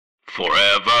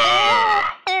Forever.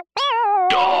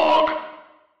 Dog.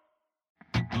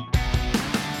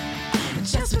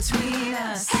 Just between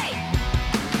us.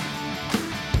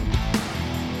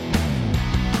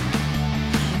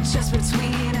 Just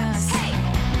between us.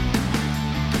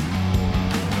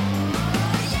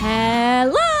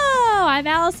 Hello, I'm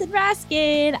Allison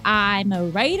Raskin. I'm a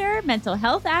writer, mental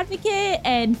health advocate,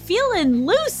 and feeling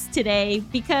loose today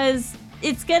because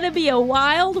it's going to be a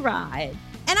wild ride.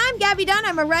 And I'm Gabby Dunn.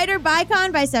 I'm a writer,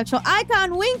 bicon, bisexual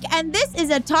icon, wink, and this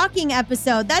is a talking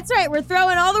episode. That's right, we're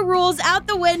throwing all the rules out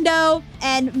the window,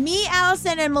 and me,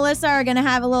 Allison, and Melissa are going to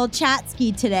have a little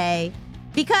chat-ski today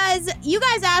because you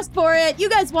guys asked for it, you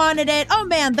guys wanted it. Oh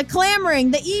man, the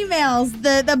clamoring, the emails,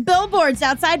 the billboards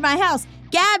outside my house.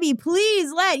 Gabby,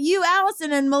 please let you,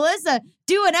 Allison, and Melissa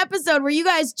do an episode where you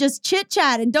guys just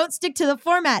chit-chat and don't stick to the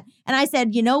format. And I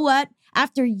said, you know what?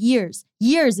 After years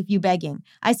of you begging,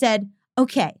 I said,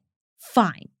 okay,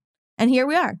 fine. And here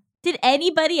we are. Did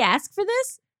anybody ask for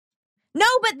this? No,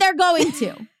 but they're going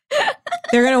to.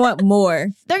 They're going to want more.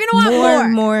 They're going to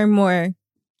want more. More.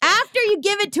 After you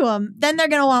give it to them, then they're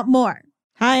going to want more.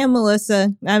 Hi, I'm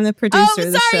Melissa. I'm the producer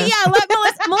of the show. Yeah, let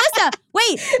Melissa,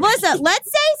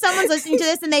 let's say someone's listening to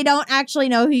this and they don't actually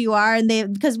know who you are, and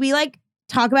because we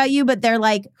talk about you, but they're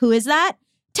like, who is that?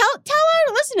 Tell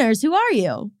our listeners, who are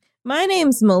you? My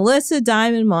name's Melissa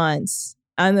Diamond Mons.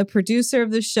 I'm the producer of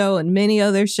the show and many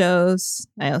other shows.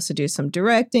 I also do some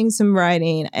directing, some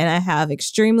writing, and I have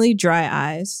extremely dry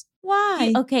eyes.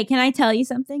 Why? Okay, can I tell you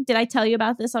something? Did I tell you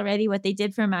about this already, what they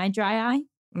did for my dry eye?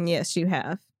 Yes, you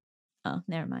have. Oh,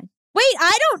 never mind. Wait,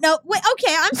 I don't know. Wait,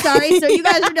 okay, I'm sorry. So you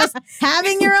guys are just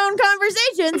having your own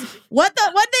conversations. What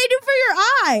they do for your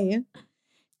eye?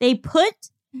 They put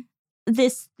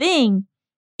this thing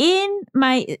in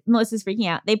my, Melissa's freaking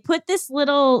out. They put this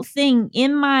little thing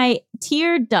in my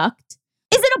tear duct.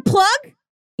 Is it a plug?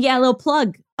 Yeah, a little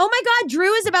plug. Oh my God,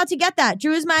 Drew is about to get that.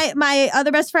 Drew is my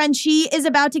other best friend. She is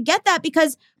about to get that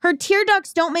because her tear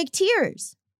ducts don't make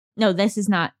tears. No, that's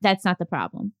not the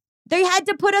problem. They had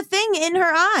to put a thing in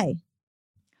her eye.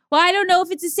 Well, I don't know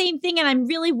if it's the same thing, and I'm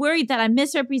really worried that I'm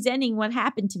misrepresenting what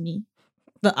happened to me.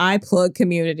 The eye plug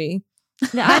community.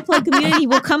 The eye plug community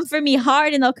will come for me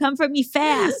hard and they'll come for me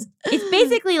fast. It's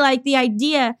basically like the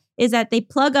idea is that they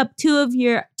plug up two of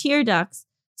your tear ducts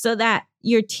so that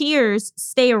your tears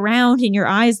stay around in your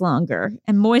eyes longer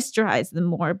and moisturize them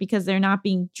more because they're not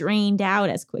being drained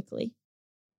out as quickly.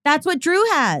 That's what Drew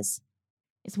has.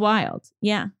 It's wild.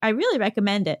 Yeah, I really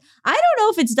recommend it. I don't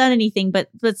know if it's done anything, but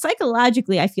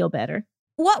psychologically, I feel better.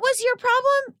 What was your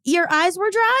problem? Your eyes were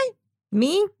dry?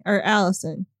 Me or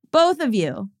Allison? Both of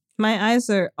you. My eyes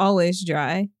are always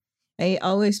dry. I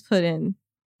always put in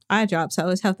eye drops. I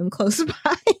always have them close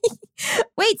by.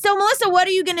 Wait, so Melissa, what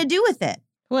are you going to do with it?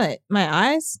 What? My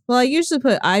eyes? Well, I usually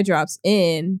put eye drops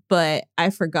in, but I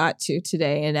forgot to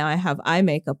today, and now I have eye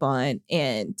makeup on,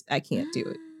 and I can't do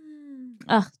it.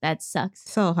 Oh, that sucks.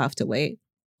 So I'll have to wait.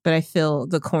 But I feel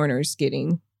the corners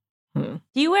getting... Do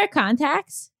you wear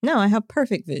contacts? No, I have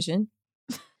perfect vision.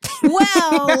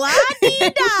 Well,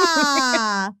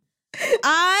 la-dee-da.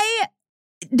 I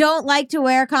don't like to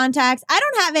wear contacts. I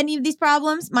don't have any of these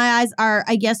problems. My eyes are,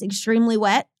 I guess, extremely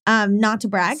wet. Not to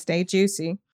brag. Stay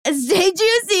juicy. Stay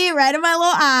juicy right in my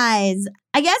little eyes.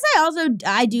 I guess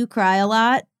I do cry a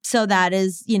lot. So that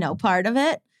is, part of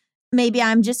it. Maybe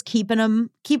I'm just keeping them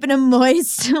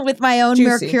moist with my own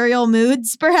Juicy. mercurial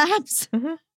moods, perhaps.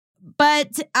 Mm-hmm.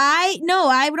 But I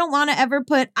don't want to ever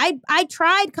I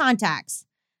tried contacts.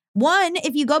 One,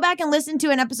 if you go back and listen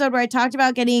to an episode where I talked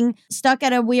about getting stuck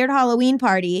at a weird Halloween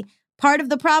party, part of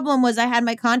the problem was I had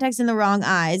my contacts in the wrong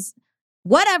eyes.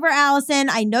 Whatever, Allison.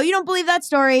 I know you don't believe that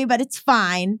story, but it's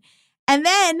fine. And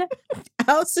then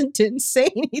Allison didn't say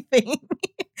anything.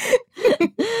 at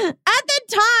the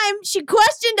time, she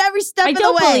questioned every step of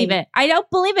the way. I don't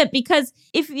believe it because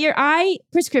if your eye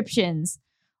prescriptions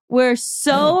were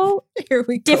so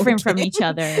different from each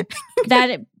other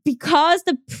that because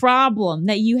the problem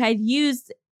that you had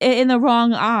used in the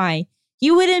wrong eye,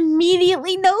 you would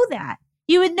immediately know that.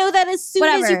 You would know that as soon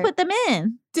as you put them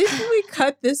in. Didn't we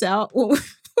cut this out when we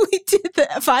did the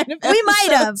final episode? We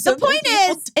might have. The point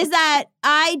is that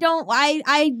I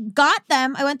got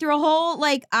them. I went through a whole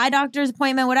eye doctor's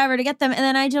appointment, whatever, to get them, and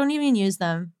then I don't even use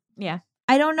them. Yeah.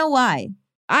 I don't know why.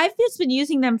 I've just been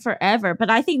using them forever, but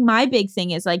I think my big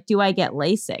thing is do I get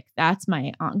LASIK? That's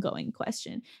my ongoing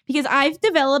question. Because I've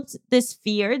developed this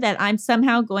fear that I'm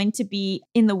somehow going to be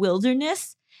in the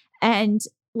wilderness and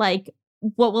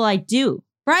what will I do?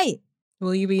 Right.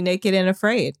 Will you be naked and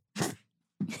afraid?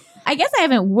 I guess I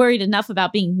haven't worried enough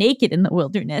about being naked in the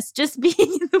wilderness, just being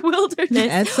in the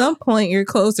wilderness. At some point, your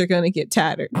clothes are going to get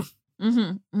tattered.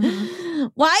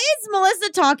 Why is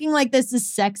Melissa talking like this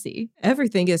is sexy?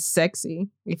 Everything is sexy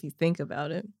if you think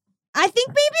about it. I think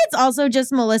maybe it's also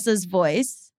just Melissa's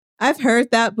voice. I've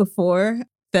heard that before,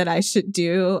 that I should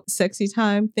do sexy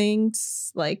time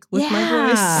things like with my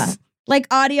voice. Like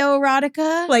audio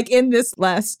erotica? Like in this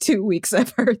last 2 weeks, I've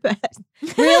heard that.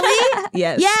 Really?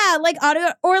 Yes. Yeah, like audio,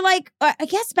 or like, I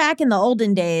guess back in the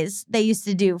olden days, they used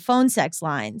to do phone sex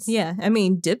lines. Yeah. I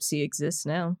mean, Dipsy exists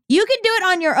now. You could do it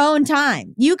on your own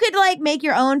time. You could like make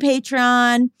your own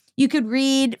Patreon. You could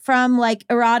read from like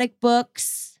erotic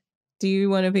books. Do you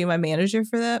want to be my manager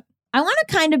for that? I want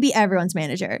to kind of be everyone's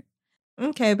manager.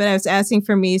 Okay, but I was asking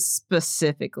for me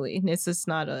specifically. This is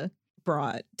not a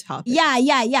broad topic. Yeah.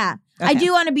 I Okay.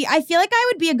 do want to be, I feel like I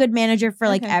would be a good manager for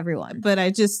like Okay. everyone. But I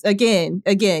just, again,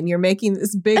 you're making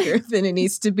this bigger than it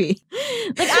needs to be.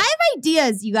 Like I have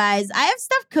ideas, you guys. I have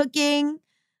stuff cooking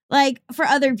like for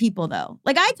other people though.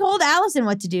 Like I told Allison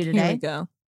what to do Here we today. go.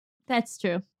 That's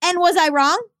true. And was I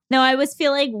wrong? No, I was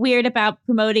feeling weird about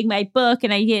promoting my book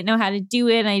and I didn't know how to do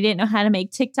it. And I didn't know how to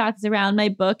make TikToks around my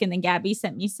book. And then Gabby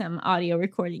sent me some audio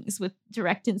recordings with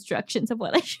direct instructions of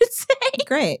what I should say.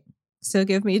 Great. So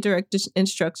give me direct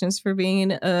instructions for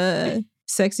being a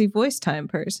sexy voice time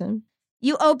person.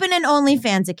 You open an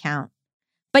OnlyFans account,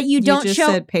 but you don't just show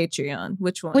said Patreon.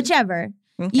 Which one? whichever.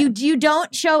 Okay. You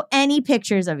don't show any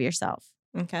pictures of yourself.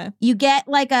 Okay. You get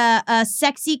like a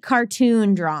sexy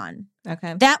cartoon drawn.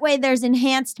 Okay. That way there's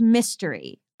enhanced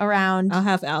mystery around I'll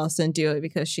have Allison do it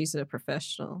because she's a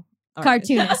professional artist.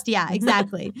 cartoonist. Yeah,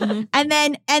 exactly. Mhm. And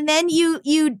then you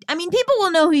I mean, people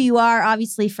will know who you are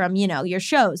obviously from, your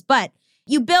shows, but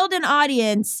you build an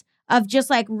audience of just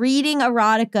like reading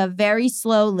erotica very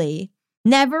slowly,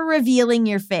 never revealing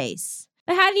your face.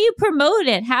 But how do you promote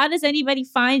it? How does anybody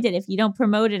find it if you don't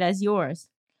promote it as yours?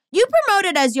 You promote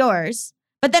it as yours,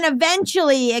 but then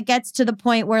eventually it gets to the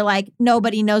point where like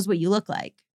nobody knows what you look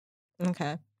like.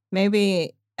 Okay.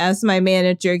 Maybe as my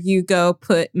manager, you go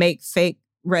make fake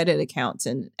Reddit accounts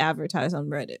and advertise on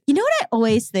Reddit. You know what I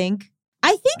always think?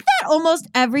 I think that almost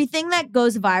everything that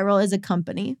goes viral is a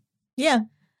company. Yeah.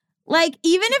 Like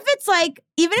even if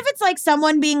it's like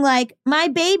someone being like, my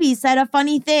baby said a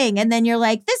funny thing, and then you're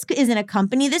like, this isn't a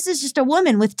company, this is just a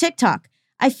woman with TikTok.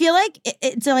 I feel like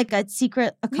it's like a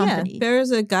company. Yeah.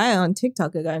 There's a guy on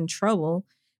TikTok that got in trouble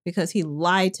because he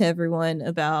lied to everyone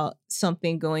about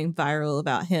something going viral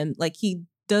about him. Like he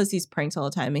does these pranks all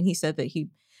the time, and he said that he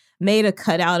made a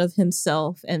cutout of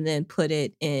himself and then put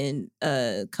it in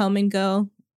a Come and Go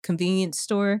convenience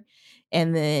store,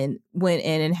 and then went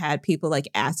in and had people like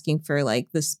asking for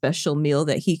like the special meal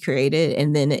that he created,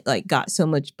 and then it like got so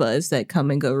much buzz that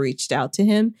Come and Go reached out to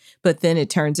him, but then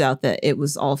it turns out that it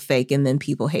was all fake, and then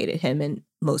people hated him and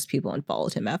most people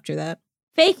unfollowed him after that.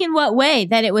 Fake in what way?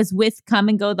 That it was with Come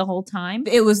and Go the whole time?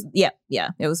 It was it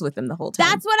was with him the whole time.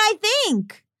 That's what I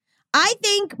think. I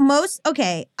think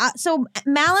so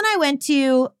Mal and I went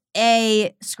to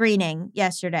a screening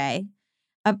yesterday.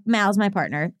 Mal's my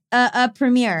partner. A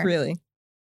premiere. Really.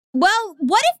 Well,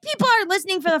 what if people are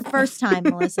listening for the first time,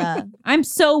 Melissa? I'm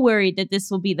so worried that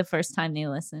this will be the first time they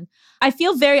listen. I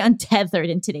feel very untethered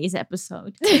in today's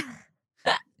episode.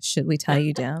 Should we tie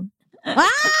you down? Ah!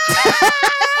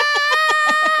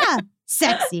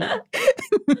 Sexy. Am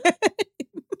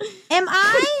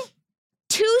I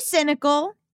too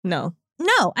cynical? No.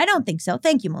 No, I don't think so.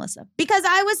 Thank you, Melissa. Because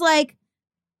I was like,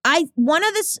 one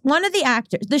of the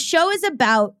actors, the show is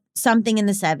about something in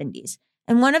the 70s.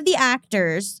 And one of the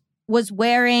actors was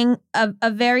wearing a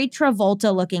very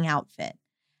Travolta looking outfit.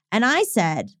 And I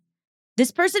said,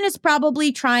 this person is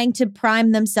probably trying to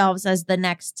prime themselves as the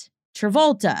next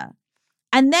Travolta.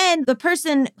 And then the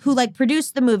person who like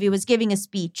produced the movie was giving a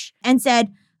speech and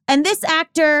said, and this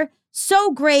actor,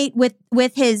 so great with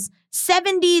his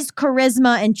 70s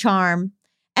charisma and charm.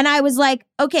 And I was like,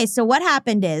 okay, so what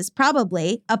happened is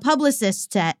probably a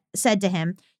publicist said to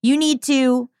him, you need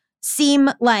to seem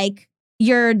like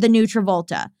you're the new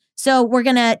Travolta. So we're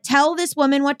going to tell this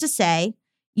woman what to say.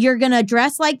 You're going to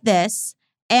dress like this,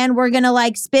 and we're going to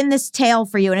like spin this tale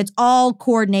for you. And it's all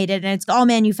coordinated and it's all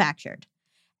manufactured.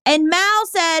 And Mal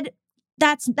said,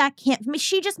 that can't,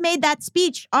 she just made that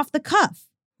speech off the cuff.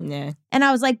 Yeah. And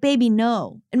I was like, baby,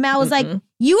 no. And Mal was like,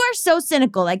 you are so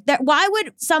cynical. Like, why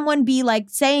would someone be like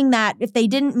saying that if they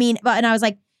didn't mean it? And I was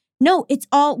like, no, it's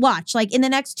all watch. Like in the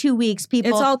next 2 weeks,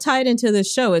 people. It's all tied into the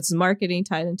show. It's marketing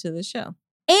tied into the show.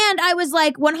 And I was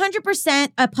like,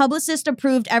 100% a publicist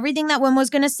approved everything that one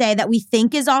was going to say that we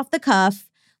think is off the cuff.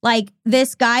 Like,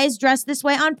 this guy is dressed this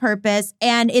way on purpose.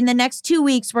 And in the next 2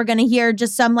 weeks, we're going to hear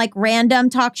just some like random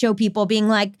talk show people being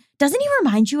like, doesn't he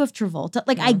remind you of Travolta?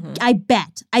 Like, I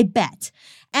bet.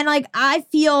 And like, I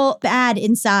feel bad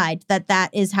inside that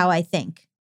is how I think.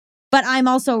 But I'm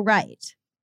also right.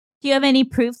 Do you have any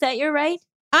proof that you're right?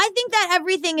 I think that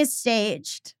everything is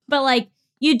staged. But like,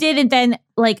 you didn't then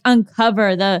like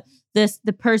uncover the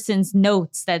person's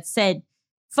notes that said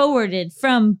forwarded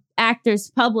from actor's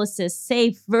publicist,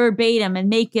 safe verbatim, and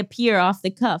make appear off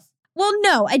the cuff. Well,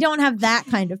 no, I don't have that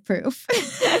kind of proof.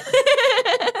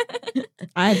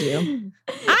 I do.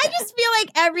 I just feel like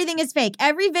everything is fake.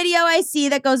 Every video I see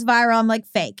that goes viral, I'm like,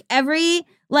 fake. Every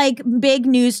like big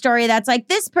news story that's like,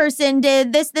 this person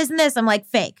did this, this, and this, I'm like,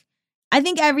 fake. I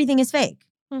think everything is fake.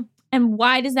 And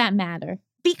why does that matter?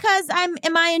 Because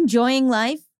am I enjoying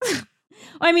life?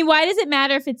 I mean, why does it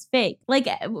matter if it's fake? Like,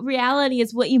 reality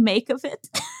is what you make of it.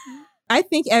 I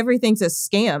think everything's a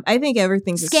scam. I think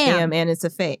everything's a scam and it's a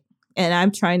fake. And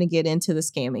I'm trying to get into the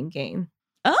scamming game.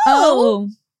 Oh.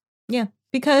 Yeah.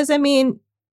 Because, I mean,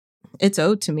 it's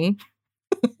owed to me.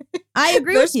 I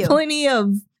agree with you. There's plenty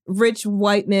of rich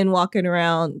white men walking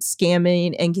around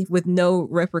scamming and with no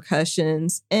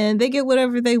repercussions. And they get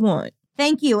whatever they want.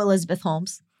 Thank you, Elizabeth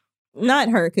Holmes. Not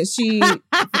her, because she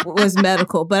was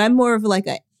medical. But I'm more of like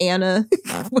a Anna,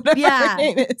 whatever her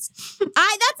name is. That's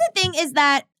the thing is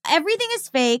that everything is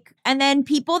fake. And then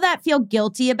people that feel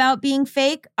guilty about being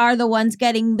fake are the ones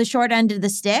getting the short end of the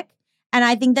stick. And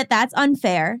I think that that's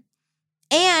unfair.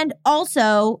 And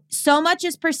also, so much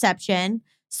is perception.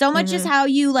 So much is how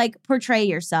you like portray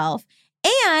yourself.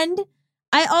 And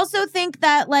I also think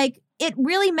that like it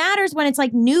really matters when it's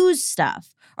like news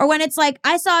stuff. Or when it's like,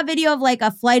 I saw a video of like a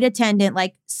flight attendant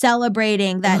like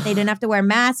celebrating that they didn't have to wear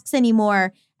masks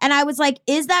anymore. And I was like,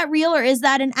 is that real or is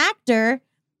that an actor?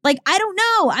 Like, I don't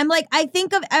know. I'm like, I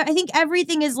think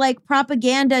everything is like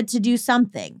propaganda to do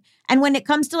something. And when it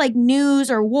comes to like news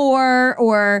or war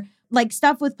or like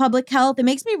stuff with public health, it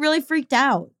makes me really freaked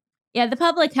out. Yeah, the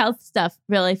public health stuff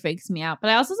really freaks me out.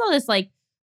 But I also saw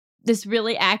this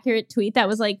really accurate tweet that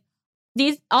was like,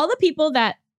 all the people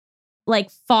that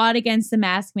like fought against the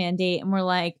mask mandate and were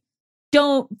like,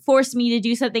 don't force me to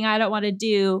do something I don't want to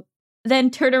do,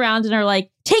 then turn around and are like,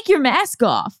 take your mask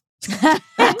off.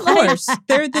 Of course.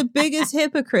 They're the biggest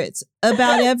hypocrites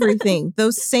about everything.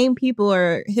 Those same people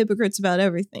are hypocrites about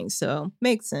everything. So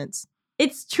makes sense.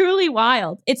 It's truly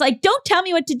wild. It's like, don't tell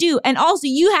me what to do. And also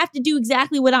you have to do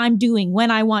exactly what I'm doing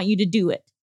when I want you to do it.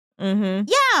 Mm-hmm.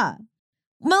 Yeah.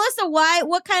 Melissa,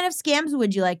 what kind of scams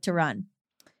would you like to run?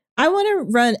 I want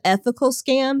to run ethical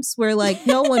scams where like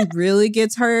no one really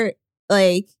gets hurt.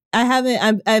 Like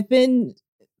I've been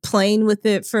playing with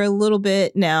it for a little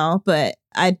bit now, but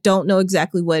I don't know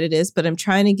exactly what it is, but I'm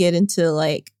trying to get into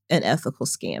like an ethical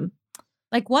scam.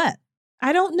 Like what?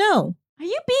 I don't know. Are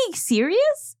you being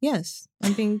serious? Yes,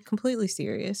 I'm being completely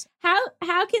serious. How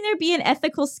can there be an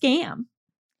ethical scam?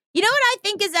 You know what I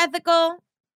think is ethical?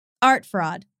 Art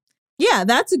fraud. Yeah,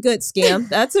 that's a good scam.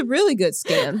 That's a really good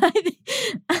scam.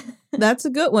 That's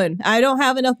a good one. I don't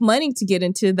have enough money to get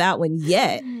into that one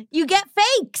yet. You get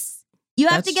fakes. You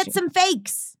have That's to get true. some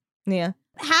fakes. Yeah.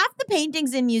 Half the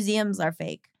paintings in museums are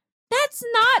fake. That's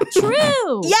not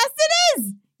true. Yes, it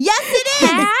is. Yes, it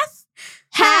is.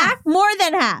 Half? More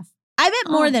than half. I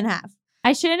bet more than half.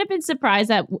 I shouldn't have been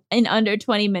surprised that in under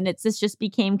 20 minutes, this just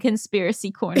became Conspiracy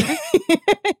Corner.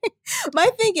 My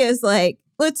thing is like,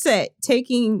 let's say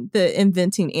taking the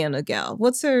inventing Anna gal.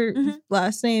 What's her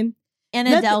last name?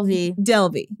 Anna Delvey.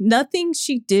 Delvey. Nothing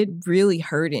she did really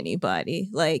hurt anybody.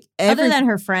 Like Other than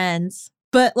her friends.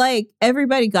 But like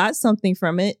everybody got something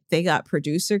from it. They got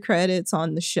producer credits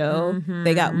on the show.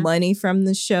 They got money from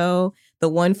the show. The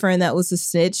one friend that was a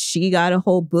snitch, she got a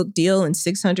whole book deal and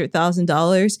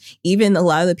 $600,000. Even a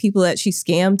lot of the people that she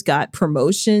scammed got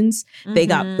promotions. They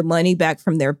got the money back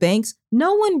from their banks.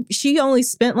 She only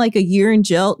spent like a year in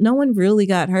jail. No one really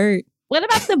got hurt. What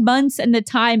about the months and the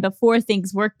time before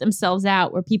things worked themselves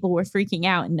out where people were freaking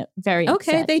out and very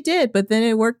Okay, upset? they did, but then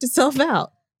it worked itself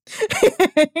out.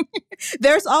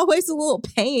 There's always a little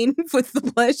pain with the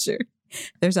pleasure.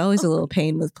 There's always a little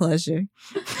pain with pleasure.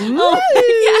 Melissa's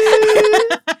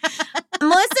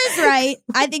right.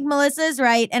 I think Melissa is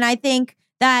right. And I think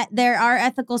that there are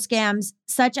ethical scams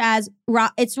such as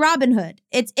it's Robinhood.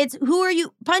 It's who are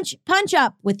you? Punch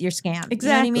up with your scam. Exactly.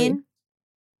 You know what I mean?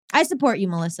 I support you,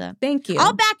 Melissa. Thank you.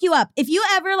 I'll back you up. If you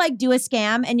ever like do a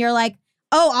scam and you're like,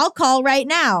 oh, I'll call right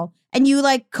now. And you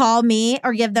like call me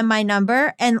or give them my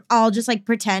number and I'll just like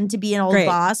pretend to be an old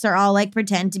boss or I'll like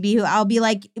pretend to be I'll be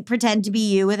like pretend to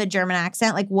be you with a German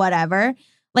accent, like whatever.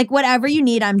 Like whatever you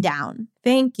need, I'm down.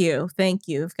 Thank you.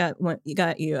 I've got one.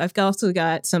 I've also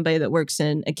got somebody that works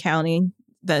in accounting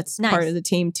that's part of the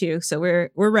team too. So we're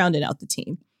rounding out the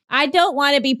team. I don't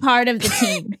want to be part of the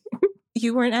team.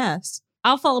 You weren't asked.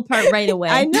 I'll fall apart right away.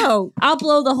 I know. I'll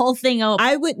blow the whole thing up.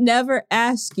 I would never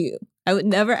ask you.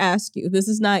 This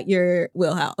is not your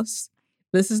wheelhouse.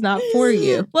 This is not for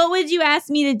you. What would you ask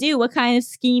me to do? What kind of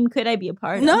scheme could I be a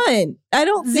part of? None. I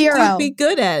don't think Zero. you'd be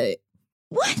good at it.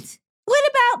 What? What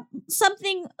about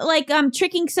something like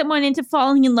tricking someone into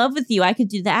falling in love with you? I could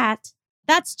do that.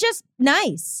 That's just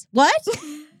nice. What?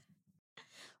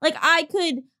 Like I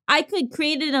could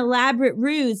create an elaborate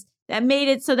ruse that made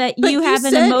it so that But you have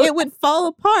an said emotion. it would fall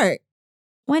apart.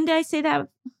 When did I say that?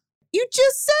 You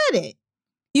just said it.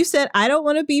 You said, I don't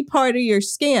want to be part of your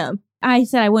scam. I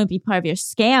said I wouldn't be part of your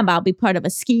scam, but I'll be part of a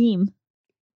scheme.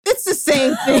 It's the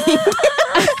same thing.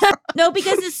 No,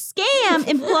 because a scam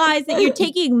implies that you're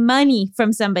taking money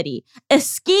from somebody. A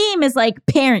scheme is like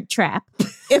Parent Trap.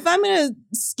 If I'm going to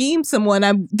scheme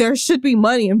someone, there should be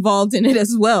money involved in it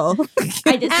as well.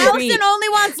 I disagree. Allison only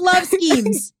wants love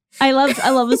schemes.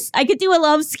 I could do a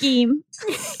love scheme.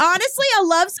 Honestly, a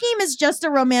love scheme is just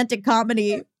a romantic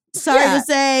comedy. Sorry Yeah. to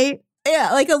say.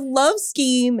 Yeah, like a love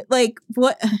scheme. Like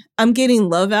what? I'm getting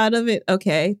love out of it.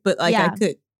 Okay. But like Yeah. I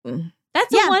could.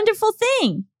 That's Yeah. a wonderful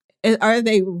thing. Are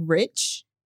they rich?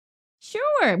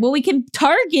 Sure. Well, we can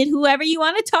target whoever you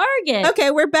want to target.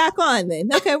 Okay, we're back on then.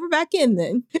 Okay, we're back in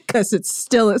then. Because it's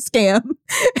still a scam.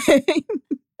 We're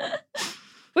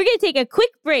going to take a quick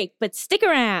break, but stick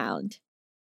around.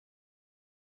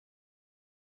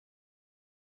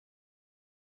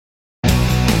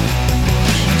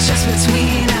 Just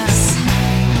between us.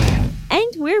 And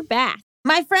we're back.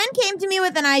 My friend came to me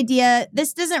with an idea.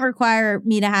 This doesn't require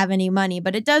me to have any money,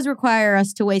 but it does require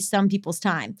us to waste some people's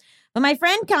time. But my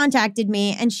friend contacted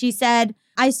me and she said,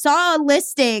 I saw a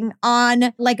listing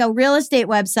on like a real estate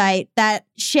website that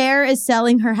Cher is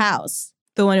selling her house.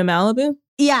 The one in Malibu?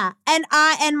 Yeah. And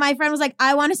my friend was like,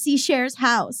 I want to see Cher's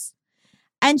house.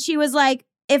 And she was like,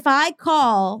 if I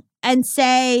call and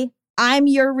say, I'm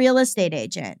your real estate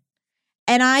agent,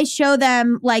 and I show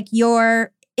them like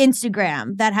your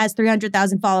Instagram that has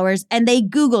 300,000 followers and they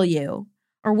Google you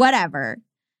or whatever,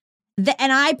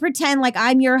 and I pretend like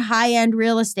I'm your high-end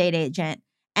real estate agent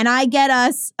and I get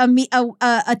us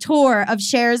a tour of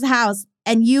Cher's house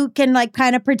and you can like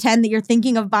kind of pretend that you're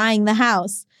thinking of buying the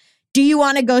house. Do you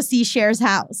want to go see Cher's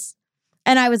house?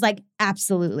 And I was like,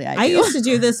 absolutely, I do. I used to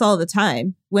do this all the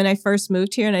time. When I first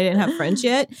moved here and I didn't have friends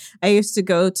yet, I used to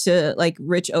go to like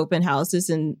rich open houses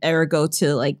or go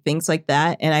to like things like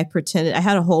that. And I pretended I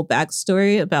had a whole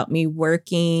backstory about me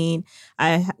working.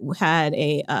 I had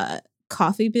a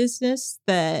coffee business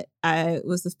that I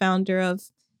was the founder of.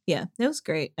 Yeah, it was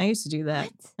great. I used to do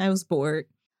that. I was bored.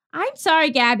 I'm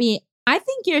sorry, Gabby. I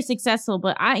think you're successful,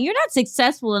 but you're not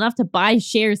successful enough to buy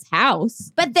Cher's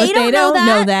house. But they don't know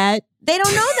that. They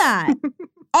don't know that.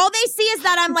 All they see is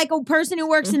that I'm like a person who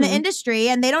works in the industry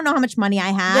and they don't know how much money I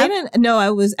have. They didn't know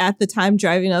I was at the time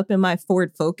driving up in my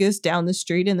Ford Focus down the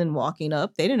street and then walking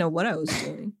up. They didn't know what I was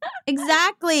doing.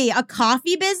 Exactly. A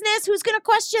coffee business? Who's going to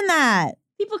question that?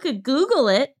 People could Google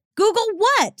it. Google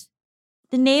what?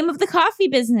 The name of the coffee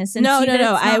business and see that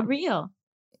it's not real.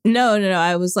 No.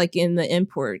 I was like in the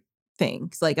import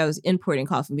thing. Like I was importing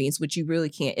coffee beans, which you really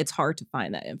can't. It's hard to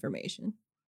find that information.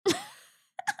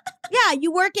 Yeah,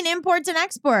 you work in imports and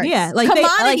exports. Yeah, like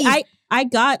commodities. I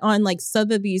got on like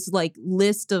Sotheby's like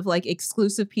list of like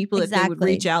exclusive people that they would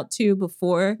reach out to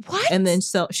before, What? and then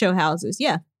show houses.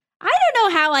 Yeah, I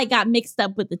don't know how I got mixed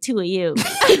up with the two of you.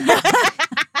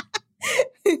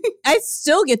 I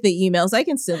still get the emails. I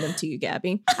can send them to you,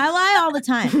 Gabby. I lie all the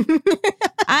time.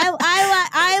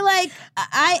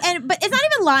 But it's not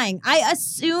even lying. I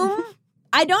assume.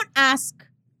 I don't ask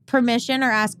permission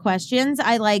or ask questions.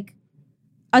 I like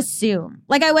assume.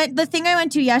 Like the thing I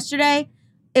went to yesterday,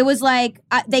 it was like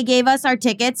they gave us our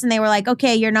tickets and they were like,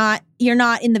 okay, you're not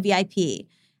in the VIP.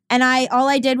 And all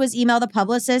I did was email the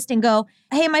publicist and go,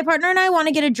 hey, my partner and I want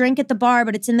to get a drink at the bar,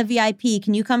 but it's in the VIP.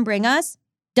 Can you come bring us?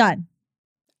 Done.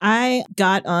 I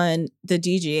got on the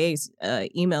DGA's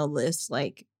email list.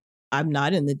 Like I'm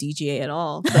not in the DGA at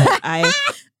all, but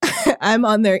I'm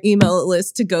on their email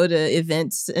list to go to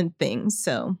events and things.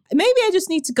 So maybe I just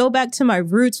need to go back to my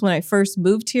roots when I first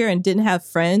moved here and didn't have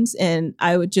friends. And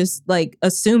I would just like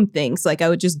assume things. Like I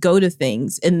would just go to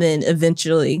things and then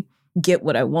eventually get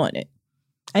what I wanted.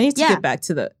 I need to get back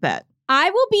to that. I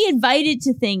will be invited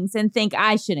to things and think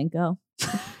I shouldn't go.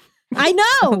 I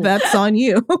know. That's on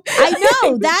you. I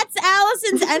know. That's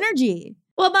Allison's energy.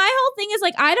 Well, my whole thing is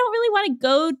like, I don't really want to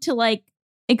go to like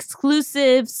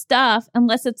exclusive stuff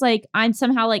unless it's like I'm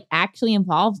somehow like actually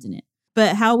involved in it.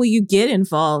 But how will you get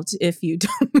involved if you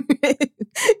don't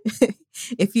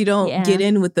get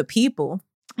in with the people?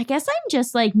 I guess I'm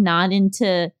just like not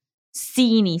into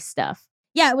sceney stuff.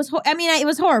 Yeah, it was. I mean, it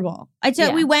was horrible.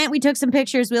 We went, we took some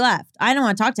pictures, we left. I don't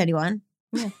want to talk to anyone.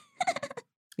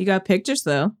 You got pictures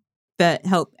though that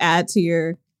help add to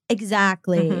your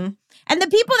exactly. And the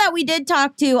people that we did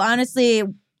talk to, honestly,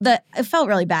 it felt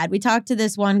really bad. We talked to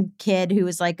this one kid who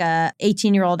was like a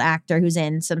 18-year-old actor who's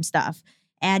in some stuff.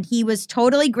 And he was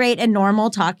totally great and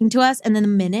normal talking to us. And then the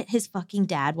minute his fucking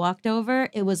dad walked over,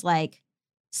 it was like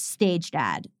stage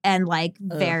dad and like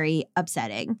very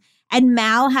upsetting. And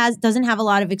Mal doesn't have a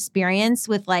lot of experience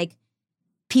with like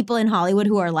people in Hollywood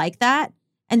who are like that.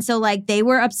 And so like they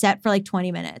were upset for like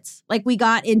 20 minutes. Like we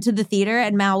got into the theater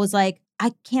and Mal was like,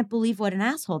 I can't believe what an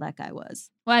asshole that guy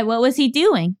was. Why? What was he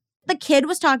doing? The kid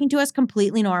was talking to us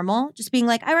completely normal, just being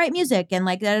like, I write music and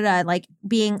like like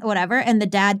being whatever. And the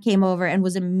dad came over and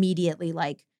was immediately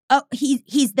like, oh,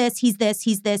 he's this, he's this,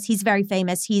 he's this, he's very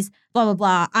famous, he's blah,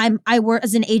 blah, blah. I work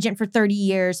as an agent for 30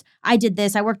 years. I did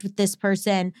this, I worked with this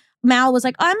person. Mal was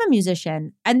like, oh, I'm a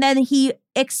musician. And then he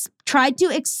tried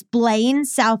to explain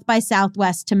South by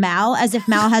Southwest to Mal as if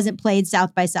Mal hasn't played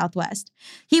South by Southwest.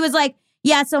 He was like,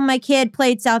 yeah, so my kid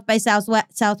played South by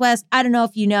Southwest. I don't know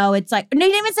if you know. It's like, no,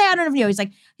 he didn't even say, I don't know if you know. He's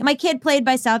like, my kid played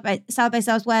by South by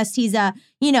Southwest. He's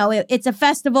it's a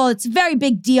festival. It's a very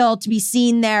big deal to be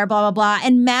seen there, blah, blah, blah.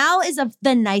 And Mal is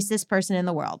the nicest person in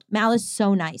the world. Mal is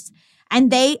so nice.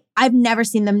 And I've never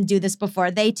seen them do this before.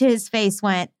 They, to his face,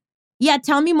 went, yeah,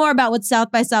 tell me more about what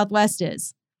South by Southwest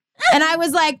is. And I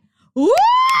was like, woo!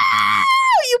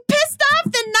 You pissed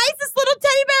off the nicest little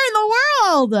teddy bear in the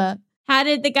world. How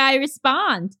did the guy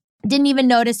respond? Didn't even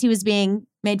notice he was being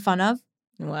made fun of.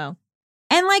 Wow.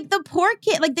 And like the poor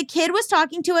kid, like the kid was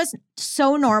talking to us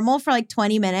so normal for like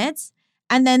 20 minutes.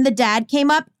 And then the dad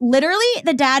came up. Literally,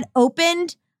 the dad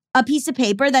opened a piece of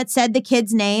paper that said the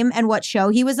kid's name and what show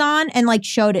he was on and like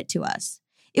showed it to us.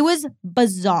 It was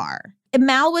bizarre. And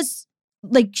Mal was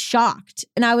like shocked.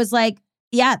 And I was like,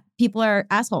 yeah, people are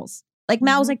assholes. Like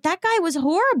Mal was like, that guy was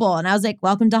horrible. And I was like,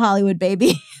 welcome to Hollywood,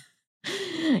 baby.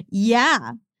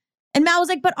 Yeah. And Mal was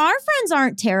like, but our friends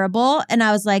aren't terrible. And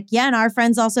I was like, yeah, and our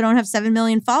friends also don't have 7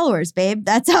 million followers, babe.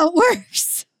 That's how it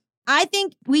works. I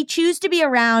think we choose to be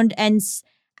around and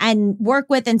work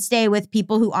with and stay with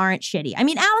people who aren't shitty. I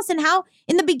mean, Allison,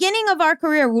 in the beginning of our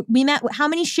career, how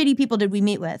many shitty people did we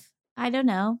meet with? I don't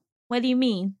know. What do you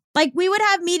mean? Like we would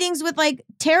have meetings with like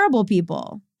terrible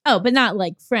people. Oh, but not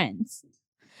like friends.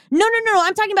 No.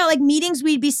 I'm talking about like meetings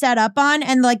we'd be set up on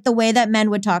and like the way that men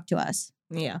would talk to us.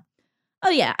 Yeah. Oh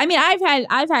yeah. I mean,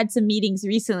 I've had some meetings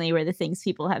recently where the things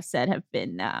people have said have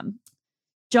been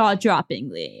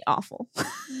jaw-droppingly awful.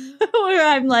 Where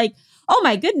I'm like, oh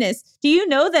my goodness, do you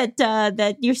know that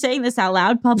that you're saying this out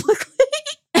loud publicly?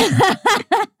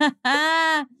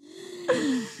 Yeah.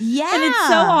 And it's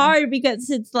so hard because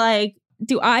it's like,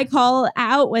 do I call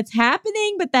out what's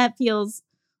happening? But that feels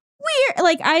weird.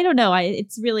 Like, I don't know.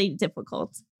 It's really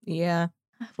difficult. Yeah.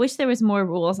 I wish there was more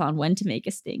rules on when to make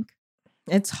a stink.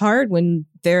 It's hard when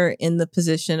they're in the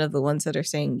position of the ones that are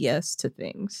saying yes to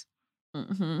things.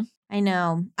 Mm-hmm. I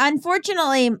know.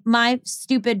 Unfortunately, my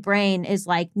stupid brain is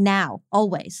like, now,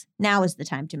 always. Now is the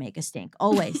time to make a stink.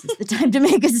 Always is the time to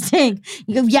make a stink.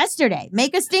 You go, yesterday,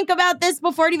 make a stink about this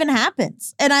before it even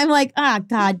happens. And I'm like,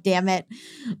 God damn it.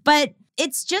 But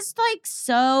it's just like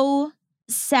so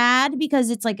sad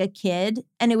because it's like a kid.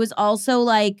 And it was also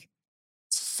like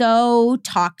so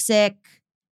toxic.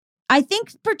 I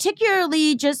think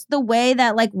particularly just the way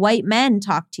that like white men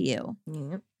talk to you.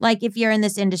 Yeah. Like if you're in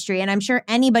this industry, and I'm sure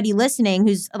anybody listening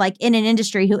who's like in an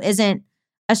industry who isn't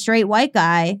a straight white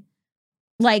guy,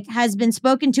 like has been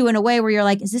spoken to in a way where you're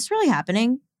like, is this really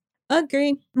happening?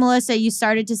 Agree. Melissa, you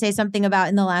started to say something about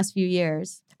in the last few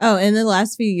years. Oh, and the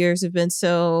last few years have been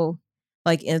so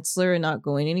like insular and not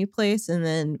going any place. And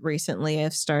then recently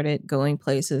I've started going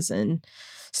places and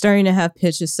starting to have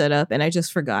pitches set up. And I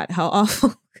just forgot how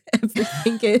awful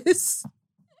everything is.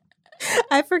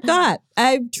 I forgot.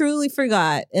 I truly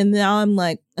forgot. And now I'm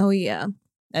like, oh yeah,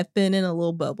 I've been in a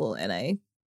little bubble and I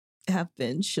have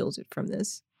been shielded from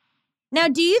this. Now,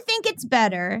 do you think it's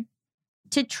better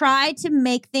to try to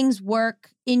make things work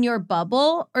in your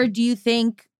bubble? Or do you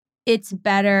think it's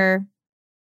better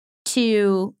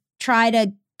to try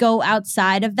to go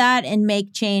outside of that and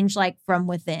make change like from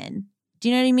within? Do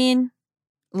you know what I mean?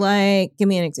 Like, give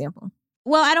me an example.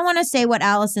 Well, I don't want to say what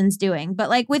Allison's doing, but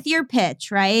like with your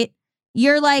pitch, right?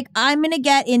 You're like, I'm going to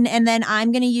get in and then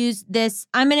I'm going to use this.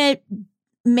 I'm going to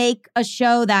make a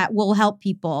show that will help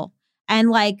people.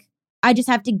 And like, I just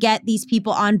have to get these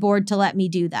people on board to let me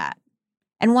do that.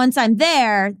 And once I'm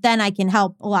there, then I can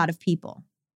help a lot of people.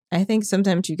 I think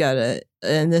sometimes you gotta,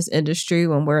 in this industry,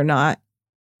 when we're not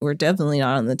we're definitely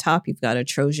not on the top. You've got to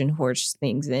Trojan horse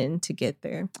things in to get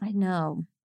there. I know.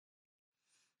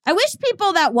 I wish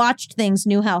people that watched things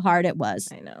knew how hard it was.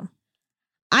 I know.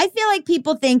 I feel like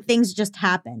people think things just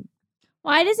happen.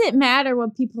 Why does it matter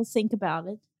what people think about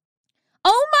it?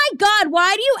 Oh my God,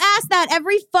 why do you ask that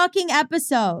every fucking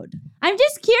episode? I'm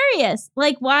just curious.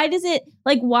 Like, why does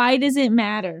it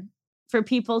matter for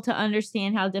people to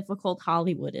understand how difficult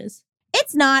Hollywood is?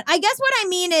 It's not. I guess what I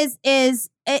mean is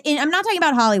I'm not talking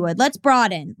about Hollywood. Let's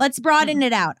broaden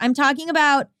it out. I'm talking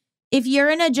about if you're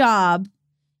in a job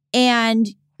and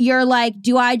you're like,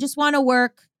 do I just want to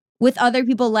work with other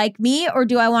people like me, or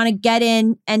do I want to get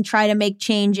in and try to make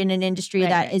change in an industry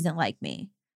that isn't like me?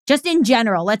 Just in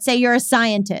general, let's say you're a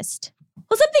scientist.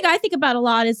 Well, something I think about a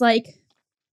lot is like,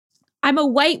 I'm a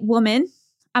white woman.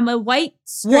 I'm a white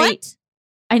straight. What?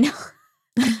 I know.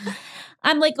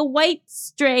 I'm like a white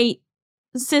straight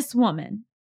cis woman,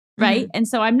 right? And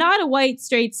so I'm not a white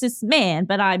straight cis man,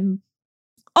 but I'm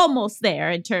almost there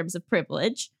in terms of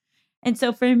privilege. And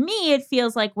so for me, it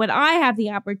feels like when I have the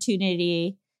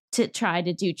opportunity to try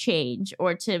to do change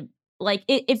or to like,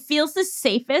 it feels the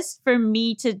safest for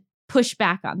me to push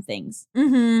back on things.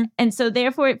 Mm-hmm. And so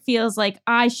therefore it feels like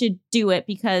I should do it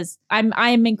because I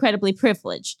am incredibly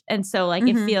privileged. And so like,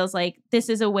 it feels like this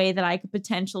is a way that I could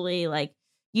potentially like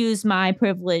use my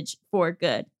privilege for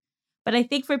good. But I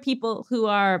think for people who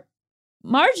are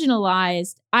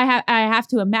marginalized, I have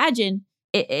to imagine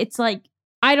it's like,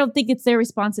 I don't think it's their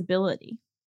responsibility,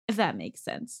 if that makes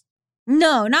sense.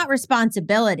 No, not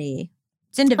responsibility.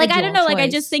 It's individual Like, I don't know. choice. Like, I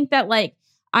just think that like,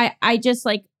 I just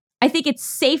like, I think it's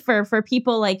safer for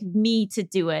people like me to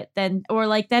do it than, or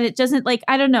like that it doesn't like,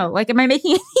 I don't know. Like, am I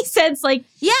making any sense? Like,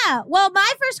 yeah. Well,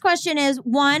 my first question is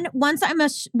once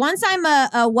I'm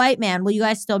a white man, will you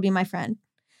guys still be my friend?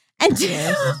 And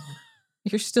Yes.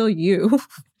 You're still you.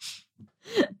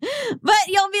 but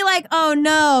you'll be like, oh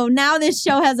no, now this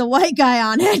show has a white guy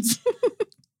on it.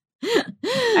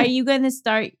 are you going to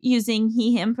start using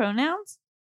he, him pronouns?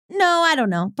 No, I don't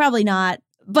know. Probably not.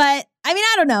 But I mean,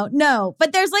 I don't know. No,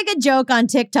 but there's like a joke on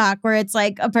TikTok where it's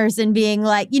like a person being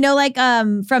like, you know, like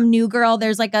from New Girl,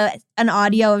 there's like an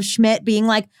audio of Schmidt being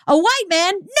like, a white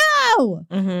man, no.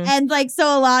 And like,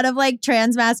 so a lot of like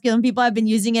trans masculine people have been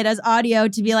using it as audio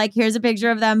to be like, here's a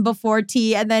picture of them before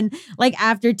T, and then like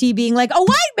after T being like, a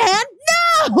white man,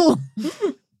 no.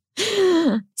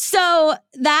 So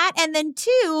that, and then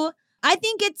two, I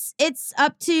think it's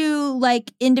up to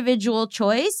like individual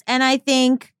choice, and I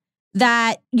think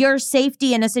that your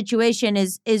safety in a situation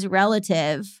is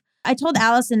relative. I told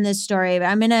Allison this story, but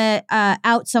I'm going to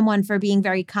out someone for being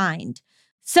very kind.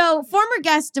 So former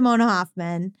guest Damona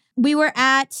Hoffman, we were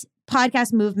at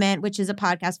Podcast Movement, which is a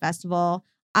podcast festival.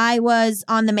 I was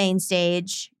on the main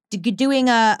stage doing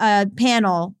a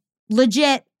panel,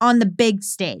 legit on the big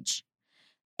stage.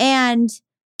 And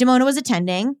Damona was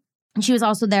attending, and she was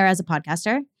also there as a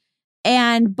podcaster.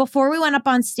 And before we went up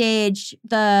on stage,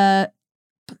 the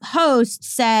host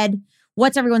said,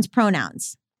 what's everyone's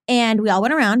pronouns? And we all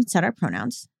went around and said our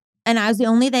pronouns. And I was the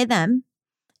only they, them.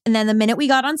 And then the minute we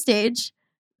got on stage,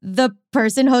 the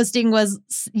person hosting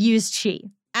used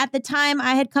she. At the time,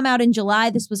 I had come out in July.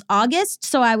 This was August.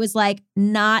 So I was like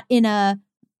not in a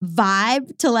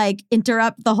vibe to like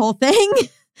interrupt the whole thing.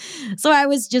 So I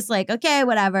was just like, okay,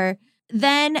 whatever.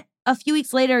 Then a few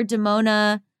weeks later,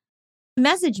 Damona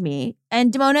messaged me,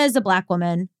 and Damona is a Black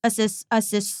woman, a cis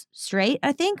straight,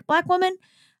 I think, Black woman.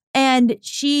 And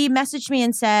she messaged me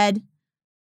and said,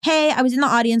 hey, I was in the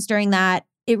audience during that.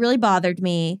 It really bothered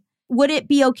me. Would it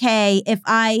be okay if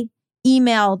I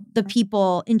emailed the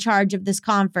people in charge of this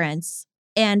conference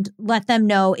and let them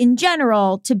know in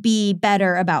general to be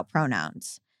better about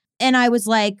pronouns? And I was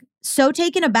like, so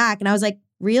taken aback. And I was like,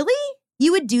 really?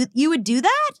 You would do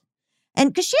that? And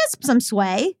because she has some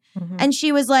sway. And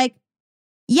she was like,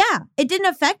 yeah, it didn't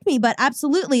affect me, but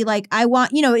absolutely. Like, I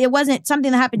want, it wasn't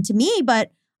something that happened to me,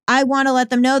 but I want to let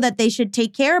them know that they should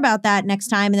take care about that next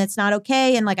time. And it's not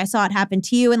okay. And like, I saw it happen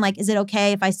to you. And like, is it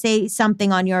okay if I say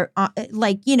something on your, I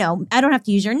don't have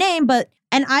to use your name,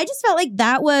 and I just felt like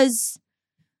that was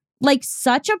like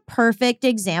such a perfect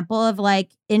example of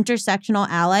like intersectional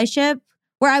allyship,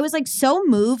 where I was like so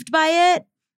moved by it.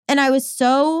 And I was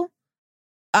so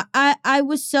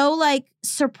like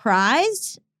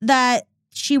surprised that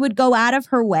she would go out of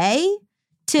her way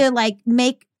to like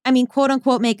quote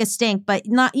unquote, make a stink, but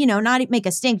not make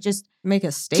a stink, just make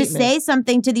a statement, to say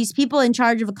something to these people in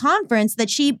charge of a conference that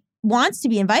she wants to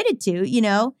be invited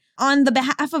to, on the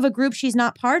behalf of a group she's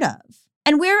not part of.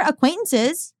 And we're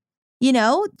acquaintances,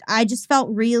 I just felt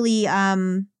really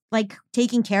like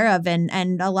taken care of,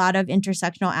 and a lot of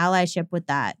intersectional allyship with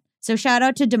that. So shout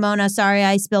out to Damona. Sorry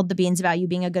I spilled the beans about you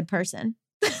being a good person.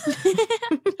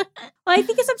 Well, I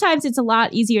think sometimes it's a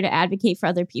lot easier to advocate for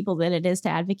other people than it is to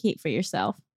advocate for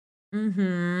yourself.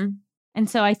 Mm-hmm. And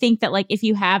so I think that like if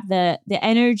you have the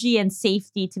energy and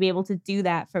safety to be able to do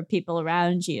that for people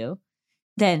around you,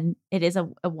 then it is a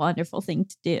wonderful thing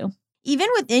to do. Even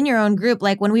within your own group,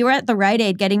 like when we were at the Rite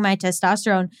Aid getting my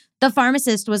testosterone, the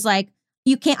pharmacist was like,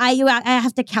 "You can't. I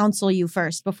have to counsel you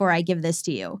first before I give this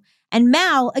to you." And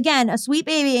Mal, again, a sweet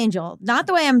baby angel, not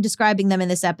the way I'm describing them in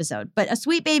this episode, but a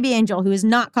sweet baby angel who is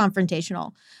not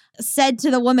confrontational, said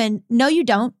to the woman, "No, you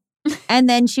don't." And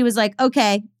then she was like,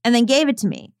 "Okay," and then gave it to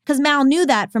me because Mal knew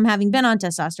that from having been on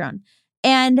testosterone.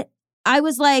 And I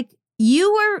was like,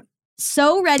 "You were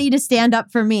so ready to stand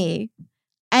up for me,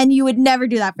 and you would never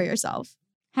do that for yourself."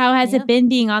 How has it been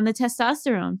being on the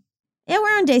testosterone? Yeah,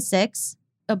 we're on day 6.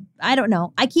 I don't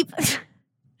know. I keep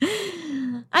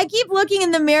looking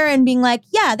in the mirror and being like,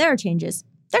 yeah, there are changes.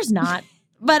 There's not.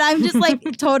 But I'm just like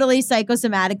totally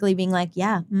psychosomatically being like,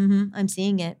 yeah, I'm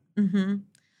seeing it.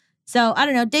 So I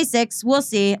don't know. Day 6, we'll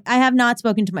see. I have not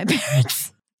spoken to my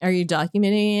parents. Are you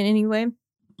documenting it in any way?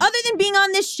 Other than being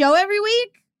on this show every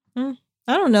week?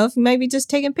 I don't know. If maybe just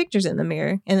taking pictures in the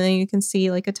mirror and then you can see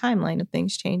like a timeline of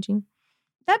things changing.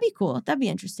 That'd be cool. That'd be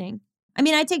interesting. I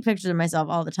mean, I take pictures of myself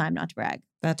all the time, not to brag.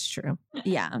 That's true.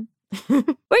 Yeah. We're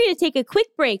going to take a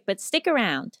quick break, but stick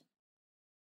around.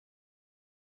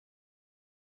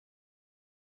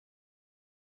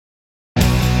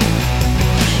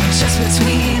 Just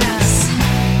between us.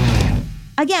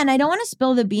 Again, I don't want to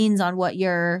spill the beans on what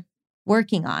you're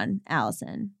working on,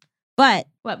 Allison, but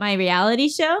What, my reality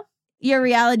show? your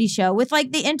reality show with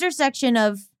like the intersection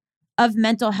of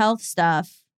mental health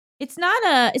stuff. It's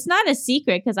not a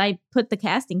secret because I put the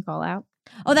casting call out.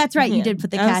 Oh, that's right. You Yeah. did put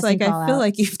the I was casting like, call I feel out.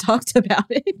 like you've talked about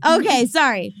it. Okay,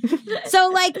 sorry. So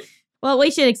like, Well,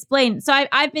 we should explain. So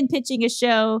I've been pitching a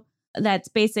show that's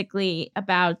basically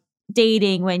about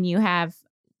dating when you have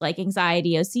like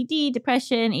anxiety, OCD,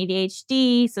 depression,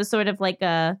 ADHD. So sort of like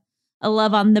a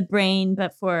love on the brain,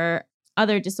 but for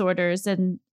other disorders.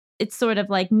 And it's sort of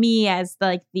like me as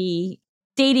like the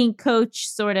dating coach,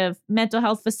 sort of mental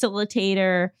health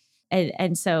facilitator.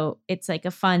 And so it's like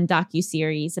a fun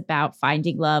docuseries about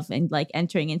finding love and like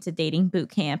entering into dating boot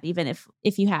camp, even if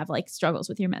you have like struggles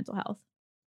with your mental health.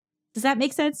 Does that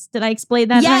make sense? Did I explain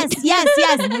that yes, right?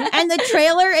 yes. And the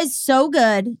trailer is so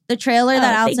good. The trailer that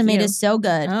thank Allison made you. is so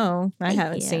good. Oh, I Thank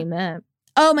haven't you. seen that.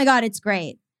 Oh my God, it's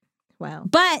great. Wow.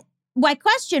 But my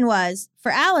question was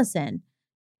for Allison,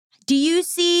 do you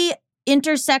see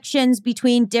intersections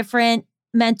between different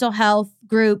mental health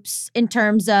groups in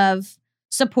terms of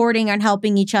supporting and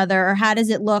helping each other? Or how does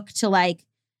it look to like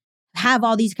have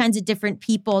all these kinds of different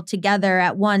people together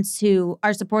at once who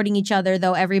are supporting each other,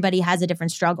 though everybody has a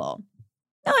different struggle?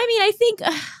 No, I mean, I think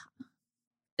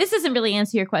this doesn't really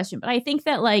answer your question, but I think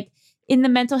that like in the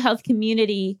mental health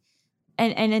community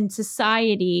and in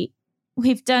society,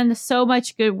 we've done so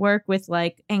much good work with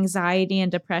like anxiety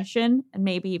and depression and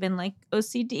maybe even like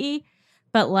OCD.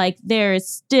 But like there's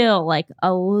still like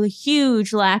a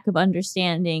huge lack of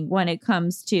understanding when it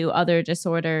comes to other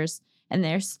disorders. And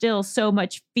there's still so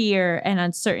much fear and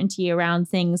uncertainty around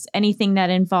things, anything that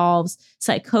involves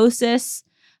psychosis.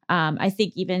 I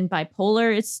think even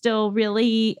bipolar is still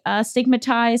really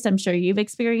stigmatized. I'm sure you've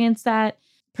experienced that.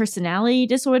 Personality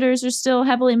disorders are still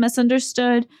heavily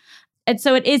misunderstood. And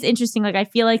so it is interesting. Like I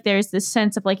feel like there's this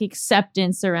sense of like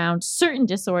acceptance around certain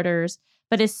disorders.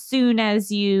 But as soon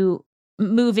as you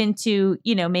move into,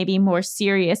 you know, maybe more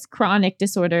serious chronic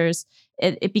disorders,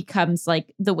 it becomes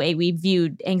like the way we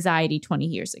viewed anxiety 20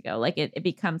 years ago. Like it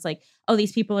becomes like, oh,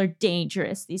 these people are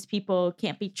dangerous. These people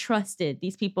can't be trusted.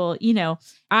 These people, you know,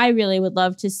 I really would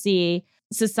love to see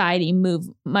society move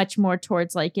much more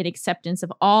towards like an acceptance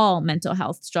of all mental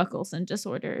health struggles and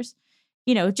disorders.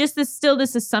 You know, just this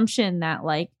assumption that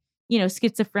like, you know,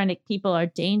 schizophrenic people are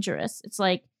dangerous. It's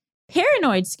like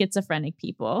paranoid schizophrenic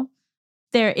people.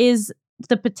 There is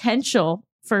the potential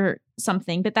for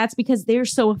something, but that's because they're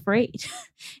so afraid.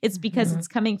 It's because it's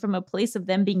coming from a place of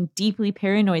them being deeply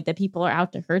paranoid that people are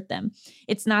out to hurt them.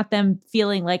 It's not them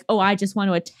feeling like, oh, I just want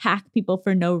to attack people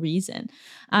for no reason.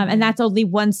 And that's only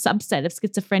one subset of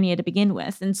schizophrenia to begin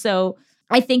with. And so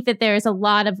I think that there is a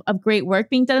lot of great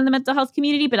work being done in the mental health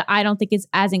community, but I don't think it's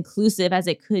as inclusive as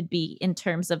it could be in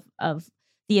terms of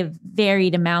the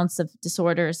varied amounts of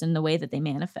disorders and the way that they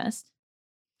manifest.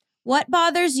 What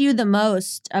bothers you the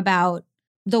most about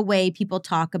the way people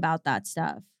talk about that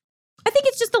stuff? I think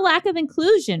it's just a lack of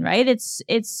inclusion, right?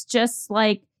 It's just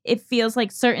like it feels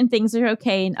like certain things are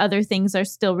okay and other things are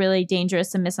still really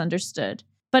dangerous and misunderstood.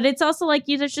 But it's also like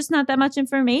there's just not that much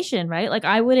information, right? Like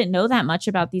I wouldn't know that much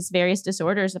about these various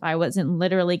disorders if I wasn't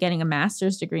literally getting a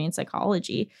master's degree in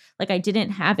psychology. Like I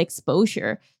didn't have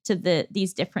exposure to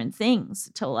these different things.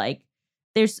 To like,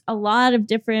 there's a lot of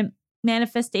different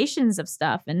manifestations of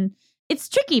stuff, and it's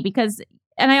tricky because,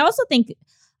 and I also think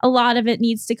a lot of it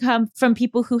needs to come from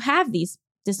people who have these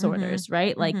disorders,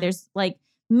 right? Like there's like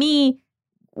me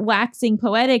waxing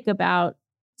poetic about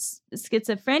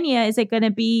schizophrenia. Is it going to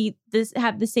be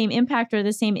have the same impact or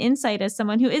the same insight as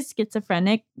someone who is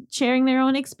schizophrenic sharing their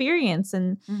own experience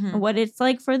and what it's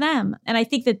like for them? And I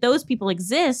think that those people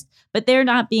exist, but they're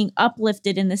not being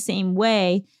uplifted in the same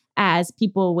way as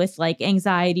people with like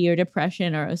anxiety or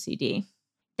depression or OCD.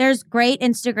 There's great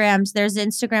Instagrams. There's an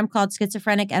Instagram called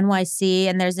Schizophrenic NYC,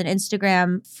 and there's an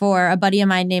Instagram for a buddy of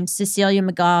mine named Cecilia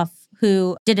McGough,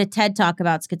 who did a TED Talk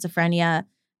about schizophrenia.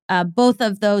 Both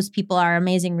of those people are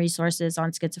amazing resources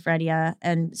on schizophrenia,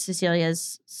 and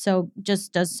Cecilia's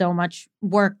just does so much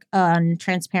work on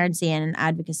transparency and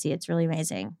advocacy. It's really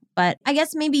amazing. But I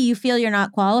guess maybe you feel you're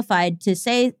not qualified to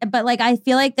say, but like I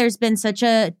feel like there's been such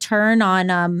a turn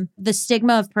on the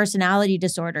stigma of personality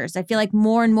disorders. I feel like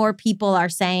more and more people are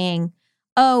saying,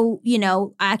 oh,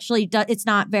 actually it's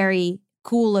not very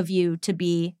cool of you to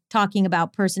be talking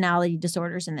about personality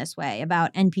disorders in this way,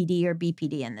 about NPD or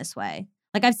BPD in this way.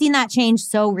 Like I've seen that change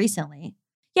so recently.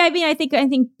 Yeah, I mean, I think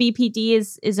BPD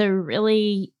is a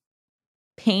really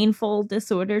painful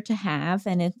disorder to have,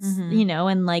 and it's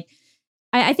and like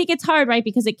I think it's hard, right?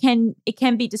 Because it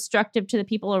can be destructive to the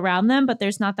people around them, but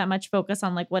there's not that much focus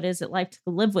on like what is it like to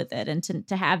live with it and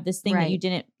to have this thing that you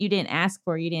didn't ask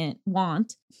for, you didn't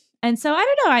want. And so I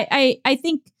don't know. I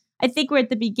think we're at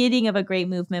the beginning of a great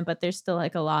movement, but there's still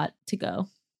like a lot to go.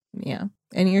 Yeah,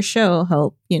 and your show will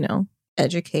help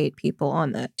educate people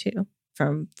on that too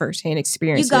from firsthand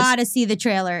experiences. You gotta see the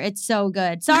trailer. It's so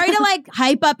good. Sorry to like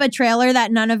hype up a trailer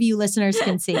that none of you listeners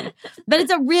can see, but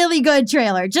it's a really good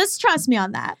trailer. Just trust me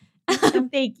on that.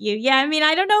 Thank you. Yeah, I mean,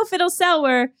 I don't know if it'll sell.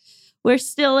 We're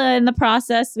still in the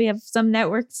process. We have some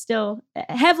networks still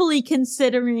heavily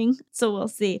considering, so we'll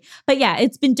see. But yeah,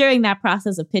 it's been during that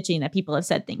process of pitching that people have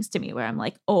said things to me where I'm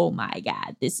like, oh my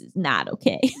God, this is not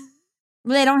okay.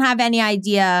 They don't have any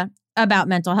idea about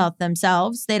mental health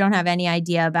themselves. They don't have any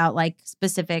idea about like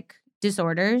specific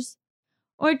disorders.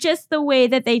 Or just the way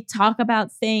that they talk about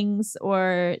things.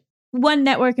 Or one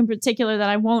network in particular that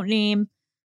I won't name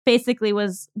basically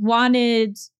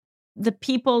wanted the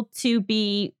people to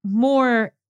be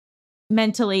more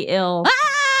mentally ill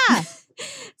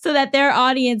so that their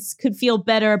audience could feel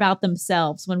better about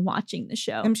themselves when watching the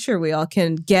show. I'm sure we all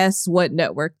can guess what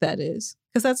network that is,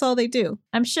 because that's all they do.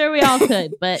 I'm sure we all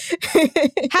could, but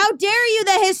how dare you,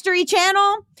 the History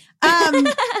Channel?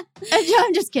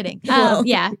 I'm just kidding.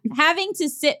 Yeah, having to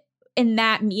sit in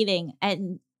that meeting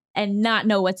and not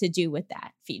know what to do with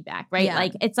that feedback, right? Yeah.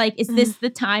 Like, it's like, is this the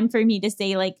time for me to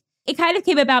say, like, it kind of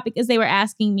came about because they were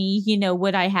asking me,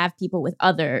 would I have people with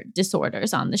other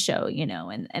disorders on the show,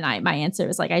 and my answer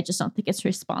was like, I just don't think it's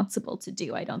responsible to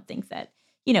do. I don't think that,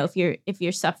 if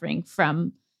you're suffering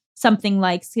from something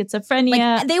like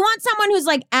schizophrenia. Like, they want someone who's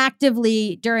like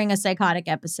actively during a psychotic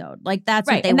episode. Like that's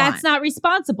right. What they and want. That's not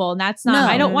responsible. And that's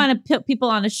not, I don't want to put people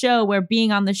on a show where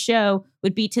being on the show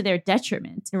would be to their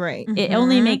detriment. Right. It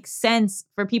only makes sense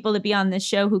for people to be on this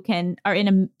show who are in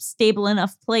a stable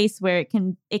enough place where it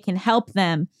can help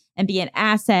them and be an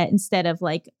asset instead of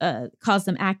like cause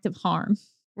them active harm.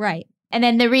 Right. And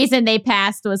then the reason they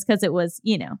passed was because it was,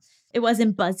 it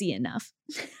wasn't buzzy enough.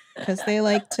 Because they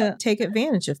like to take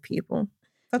advantage of people.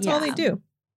 That's all they do.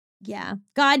 Yeah.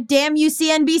 God damn you,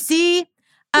 CNBC.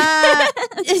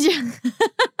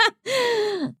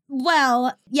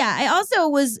 Well, yeah, I also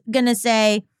was going to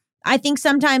say, I think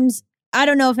sometimes, I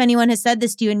don't know if anyone has said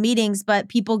this to you in meetings, but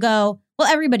people go,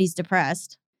 well, everybody's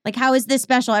depressed. Like, how is this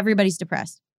special? Everybody's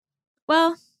depressed.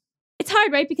 Well, it's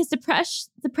hard, right? Because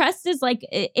depressed is like,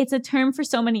 it's a term for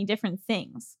so many different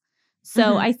things.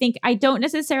 So I think I don't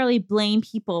necessarily blame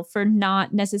people for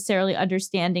not necessarily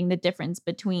understanding the difference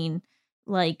between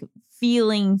like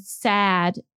feeling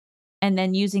sad and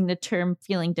then using the term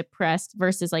feeling depressed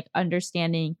versus like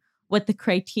understanding what the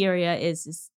criteria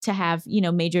is to have,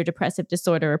 major depressive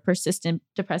disorder or persistent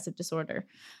depressive disorder.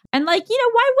 And like,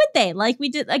 why would they? Like we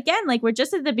did, again, like we're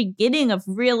just at the beginning of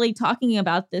really talking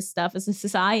about this stuff as a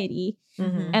society.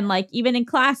 Mm-hmm. And like, even in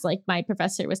class, like my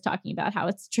professor was talking about how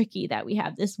it's tricky that we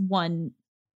have this one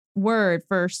word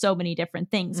for so many different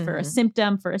things, for a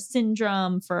symptom, for a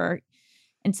syndrome,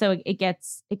 and so it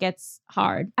gets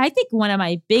hard. I think one of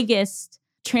my biggest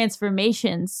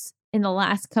transformations in the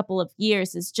last couple of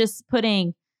years is just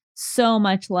putting so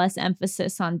much less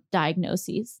emphasis on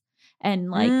diagnoses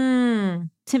And like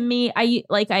to me,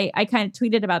 I kind of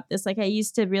tweeted about this. Like I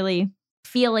used to really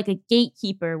feel like a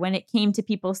gatekeeper when it came to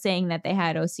people saying that they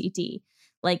had OCD.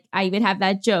 Like I would have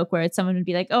that joke where someone would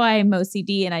be like, oh, I am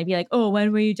OCD. And I'd be like, oh,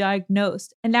 when were you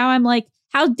diagnosed? And now I'm like,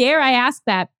 how dare I ask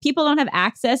that? People don't have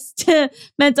access to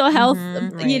mental health,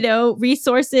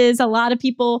 resources. A lot of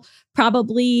people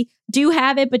probably do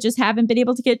have it, but just haven't been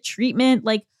able to get treatment.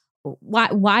 Like,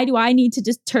 why do I need to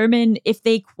determine if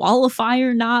they qualify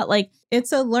or not? Like,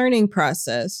 it's a learning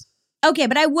process. Okay,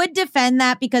 but I would defend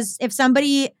that because if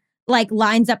somebody like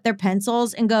lines up their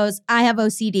pencils and goes, I have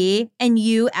OCD, and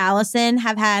you, Allison,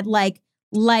 have had like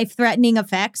life-threatening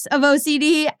effects of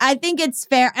OCD, I think it's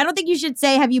fair. I don't think you should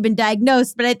say, have you been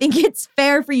diagnosed? But I think it's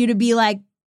fair for you to be like,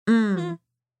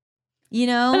 you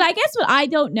know? But I guess what I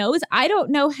don't know is I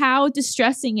don't know how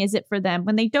distressing is it for them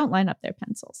when they don't line up their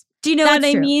pencils. Do you know what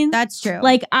I mean? That's true.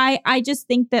 Like, I just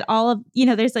think that all of,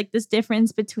 there's like this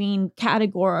difference between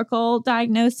categorical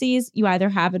diagnoses, you either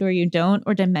have it or you don't,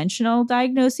 or dimensional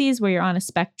diagnoses where you're on a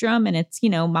spectrum and it's,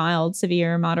 mild,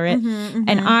 severe, moderate.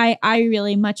 And I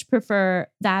really much prefer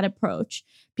that approach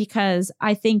because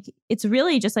I think it's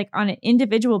really just like on an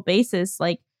individual basis,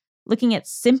 like looking at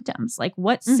symptoms, like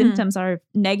what symptoms are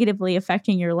negatively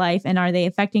affecting your life, and are they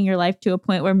affecting your life to a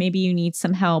point where maybe you need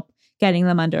some help getting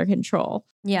them under control.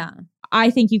 Yeah. I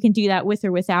think you can do that with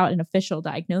or without an official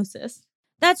diagnosis.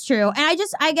 That's true. And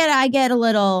I get a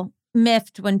little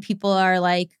miffed when people are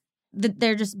like,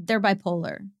 they're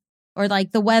bipolar, or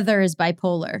like the weather is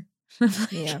bipolar.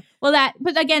 Yeah. Well,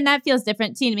 but again, that feels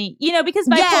different to me, because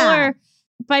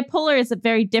bipolar is a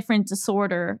very different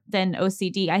disorder than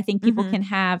OCD. I think people can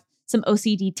have some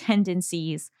OCD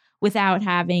tendencies without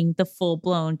having the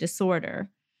full-blown disorder.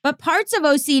 But parts of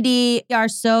OCD are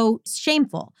so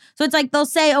shameful. So it's like they'll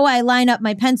say, oh, I line up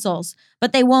my pencils,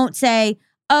 but they won't say,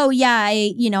 oh, yeah,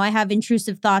 I have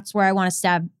intrusive thoughts where I want to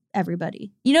stab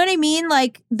everybody. You know what I mean?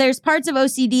 Like there's parts of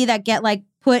OCD that get like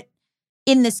put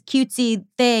in this cutesy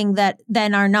thing that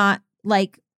then are not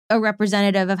like a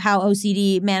representative of how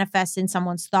OCD manifests in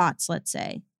someone's thoughts, let's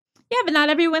say. Yeah, but not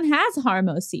everyone has harm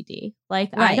OCD.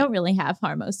 Like Right. I don't really have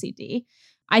harm OCD.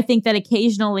 I think that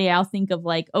occasionally I'll think of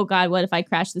like, oh God, what if I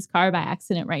crash this car by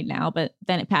accident right now? But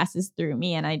then it passes through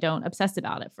me and I don't obsess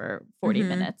about it for 40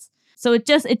 minutes. So it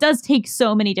does take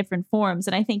so many different forms.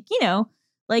 And I think,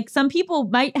 like some people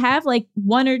might have like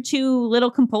one or two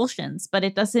little compulsions, but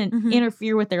it doesn't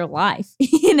interfere with their life,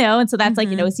 And so that's like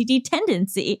an OCD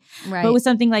tendency. Right. But with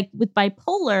something like with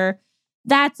bipolar,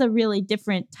 that's a really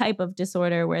different type of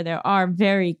disorder where there are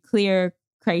very clear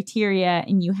criteria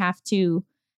and you have to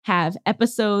have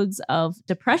episodes of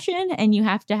depression and you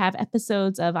have to have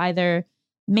episodes of either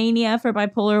mania for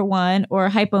bipolar 1 or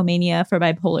hypomania for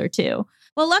bipolar 2.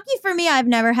 Well, lucky for me, I've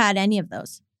never had any of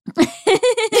those. Thank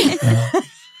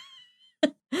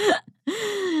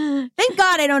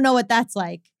God I don't know what that's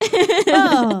like.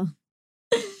 Oh.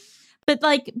 But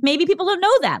like maybe people don't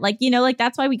know that. Like, like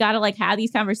that's why we got to like have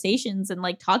these conversations and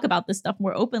like talk about this stuff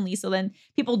more openly. So then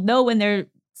people know when they're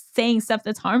saying stuff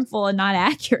that's harmful and not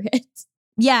accurate.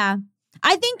 Yeah.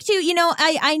 I think too,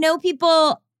 I know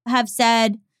people have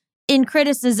said in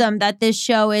criticism that this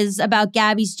show is about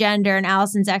Gabby's gender and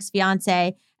Allison's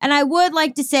ex-fiance. And I would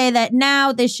like to say that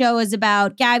now this show is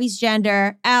about Gabby's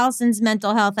gender, Allison's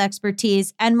mental health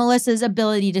expertise, and Melissa's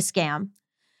ability to scam.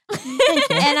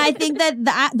 And I think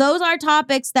that those are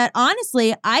topics that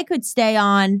honestly I could stay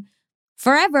on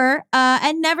forever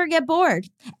and never get bored.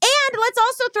 And let's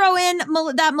also throw in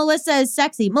that Melissa is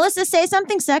sexy. Melissa, say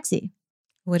something sexy.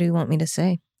 What do you want me to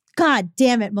say? God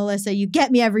damn it, Melissa. You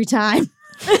get me every time.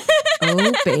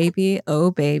 Oh, baby.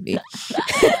 Oh, baby.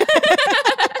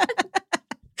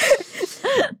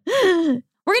 We're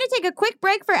going to take a quick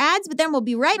break for ads, but then we'll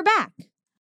be right back.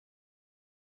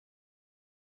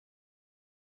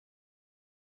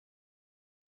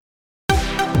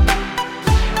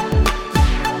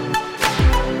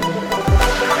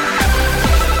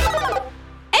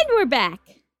 And we're back.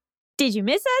 Did you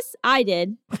miss us? I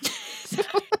did.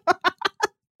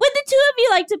 Would the two of you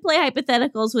like to play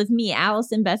hypotheticals with me,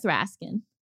 Allison Beth Raskin?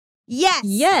 Yes.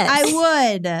 Yes. I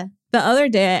would. The other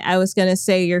day, I was going to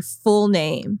say your full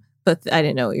name, but I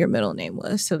didn't know what your middle name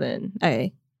was. So then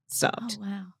I stopped. Oh,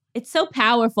 wow. It's so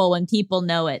powerful when people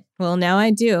know it. Well, now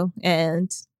I do.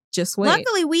 And just wait.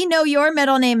 Luckily, we know your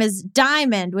middle name is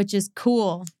Diamond, which is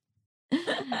cool.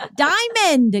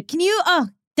 Diamond.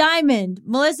 Diamond.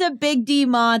 Melissa Big D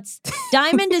Motts.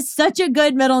 Diamond is such a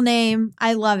good middle name.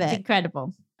 I love It's it.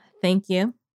 incredible. Thank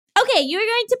you. Okay, you're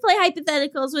going to play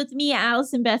hypotheticals with me,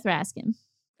 Allison Beth Raskin.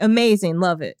 Amazing.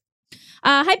 Love it.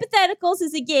 Hypotheticals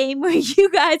is a game where you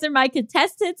guys are my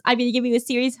contestants. I'm going to give you a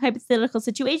series of hypothetical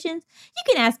situations.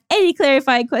 You can ask any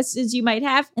clarifying questions you might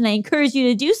have, and I encourage you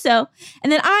to do so.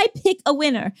 And then I pick a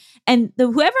winner. And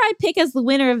whoever I pick as the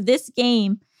winner of this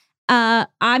game,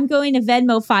 I'm going to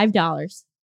Venmo $5.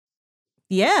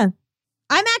 Yeah.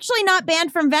 I'm actually not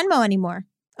banned from Venmo anymore.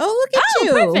 Oh, look at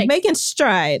you. Perfect. Making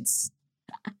strides.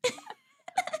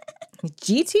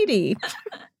 GTD.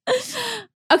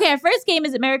 Okay, our first game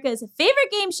is America's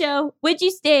favorite game show. Would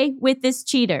you stay with this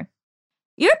cheater?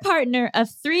 Your partner of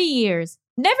 3 years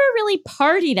never really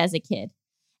partied as a kid.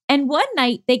 And one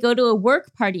night they go to a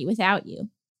work party without you.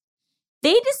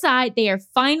 They decide they are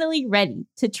finally ready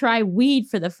to try weed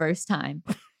for the first time.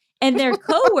 And their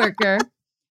coworker,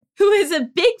 who is a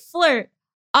big flirt,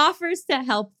 offers to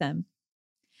help them.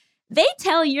 They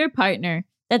tell your partner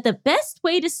that the best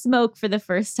way to smoke for the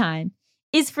first time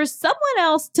is for someone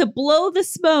else to blow the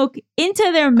smoke into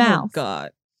their mouth. Oh,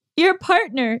 God. Your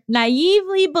partner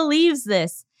naively believes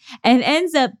this and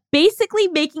ends up basically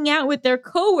making out with their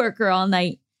coworker all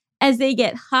night as they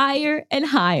get higher and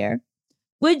higher.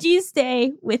 Would you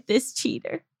stay with this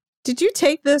cheater? Did you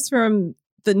take this from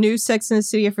the new Sex and the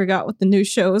City? I forgot what the new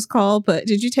show is called, but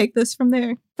did you take this from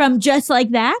there? From Just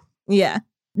Like That? Yeah.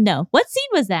 No. What scene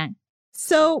was that?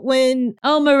 So when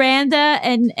Oh, Miranda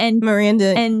and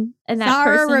Miranda, that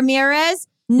Sarah person. Ramirez,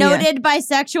 noted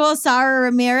bisexual Sarah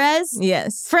Ramirez.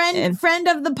 yes, Friend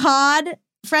of the pod,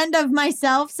 friend of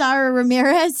myself, Sarah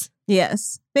Ramirez.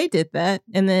 yes, they did that,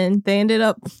 and then they ended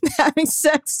up having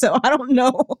sex. So I don't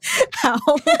know how.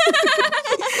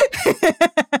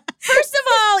 First of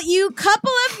all, you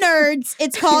couple of nerds,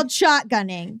 it's called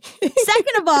shotgunning.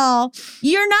 Second of all,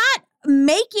 you're not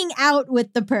making out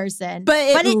with the person.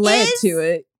 but it led is- to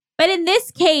it. But in this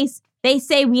case, they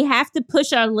say we have to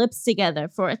push our lips together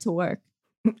for it to work.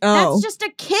 Oh, That's just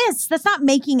a kiss. That's not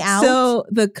making out. so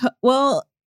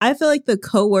I feel like the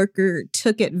coworker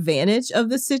took advantage of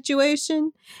the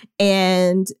situation,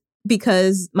 and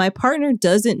because my partner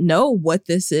doesn't know what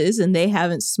this is, and they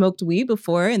haven't smoked weed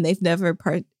before, and they've never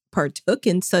partook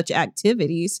in such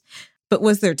activities. But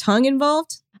was their tongue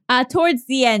involved? Towards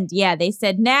the end, yeah, they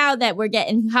said now that we're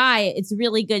getting high, it's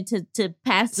really good to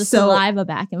pass the So- saliva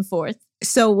back and forth.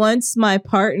 So once my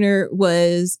partner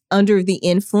was under the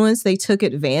influence, they took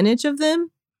advantage of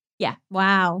them.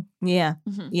 wow. Yeah,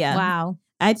 Mhm. yeah. Wow.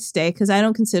 I'd stay because I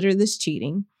don't consider this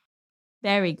cheating.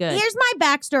 Very good. Here's my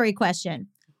backstory question.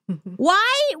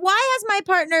 Why has my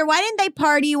partner, why didn't they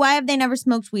party? Why have they never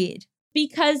smoked weed?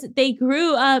 Because they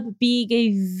grew up being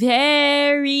a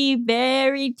very,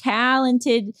 very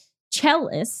talented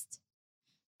cellist,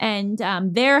 and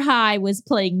their high was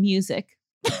playing music.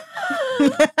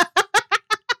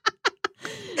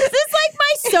 Is this like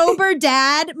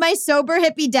my sober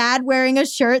hippie dad wearing a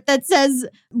shirt that says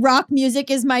rock music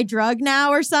is my drug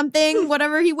now or something,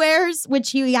 whatever he wears,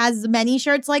 which he has many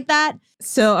shirts like that.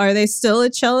 So are they still a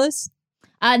cellist?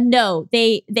 No,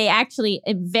 they actually,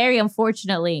 very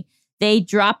unfortunately, they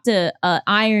dropped an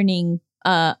ironing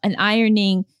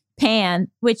pan,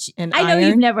 which An I know you've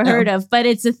iron? never heard of, but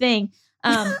it's a thing.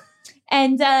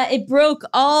 And it broke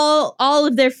all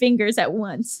of their fingers at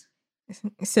once.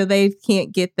 So they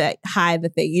can't get that high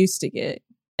that they used to get.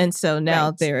 And so now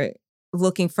Right. they're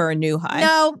looking for a new high.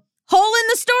 No, hole in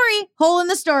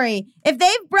the story. If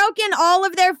they've broken all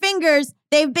of their fingers,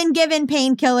 they've been given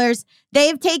painkillers.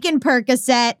 They've taken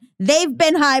Percocet. They've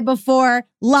been high before.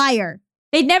 Liar.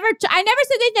 I never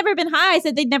said they'd never been high. I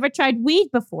said they'd never tried weed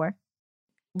before.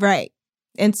 Right.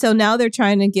 And so now they're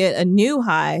trying to get a new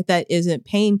high that isn't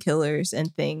painkillers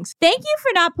and things. Thank you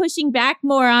for not pushing back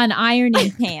more on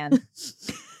ironing pan.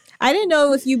 I didn't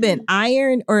know if you've been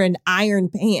iron or an iron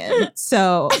pan.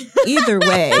 So either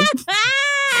way.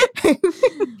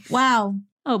 Wow.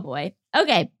 Oh boy.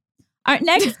 Okay. Our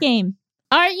next game.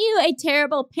 Are you a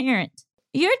terrible parent?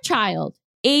 Your child,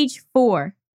 age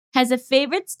 4, has a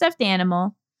favorite stuffed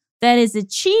animal that is a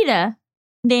cheetah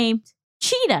named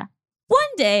Cheetah. One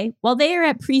day, while they are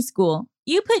at preschool,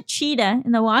 you put Cheetah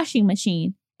in the washing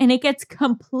machine and it gets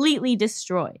completely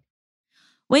destroyed.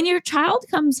 When your child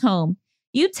comes home,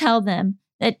 you tell them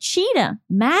that Cheetah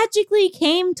magically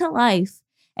came to life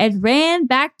and ran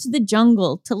back to the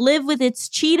jungle to live with its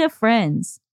cheetah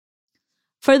friends.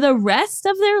 For the rest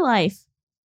of their life,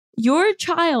 your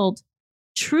child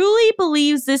truly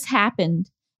believes this happened,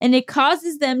 and it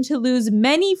causes them to lose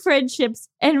many friendships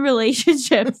and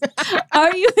relationships.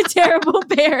 Are you a terrible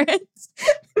parent?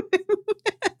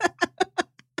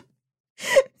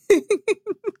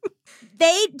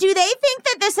 Do they think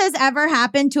that this has ever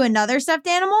happened to another stuffed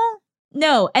animal?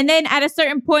 No. And then at a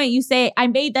certain point, you say, I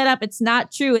made that up. It's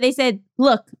not true. They said,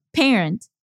 look, parent,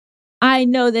 I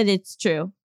know that it's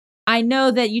true. I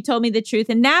know that you told me the truth,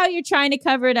 and now you're trying to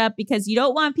cover it up because you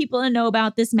don't want people to know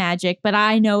about this magic, but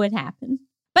I know it happened.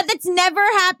 But that's never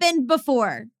happened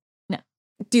before.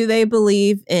 Do they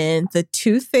believe in the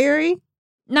tooth fairy?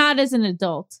 Not as an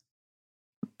adult.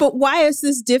 But why is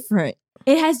this different?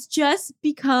 It has just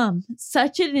become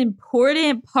such an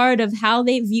important part of how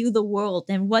they view the world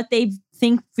and what they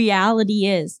think reality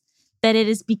is, that it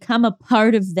has become a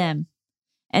part of them,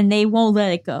 and they won't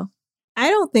let it go. I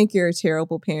don't think you're a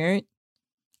terrible parent.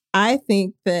 I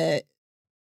think that,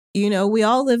 we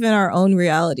all live in our own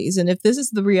realities. And if this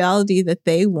is the reality that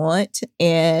they want,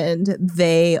 and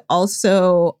they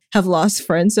also have lost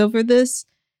friends over this,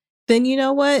 then you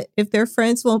know what? If their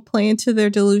friends won't play into their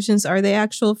delusions, are they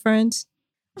actual friends?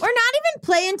 Or not even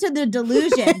play into the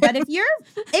delusion. But if your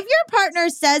partner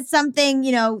says something,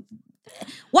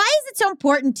 why is it so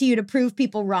important to you to prove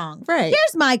people wrong? Right.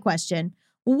 Here's my question.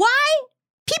 Why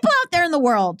people out there in the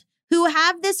world who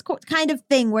have this kind of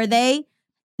thing where they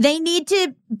need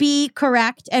to be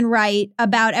correct and right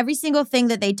about every single thing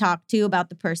that they talk to about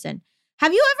the person.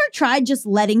 Have you ever tried just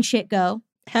letting shit go?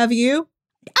 Have you?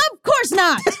 Of course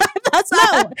not. That's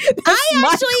my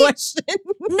question.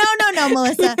 No,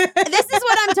 Melissa. This is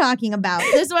what I'm talking about.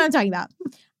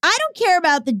 I don't care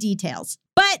about the details,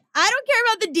 but I don't care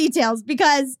about the details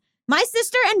because my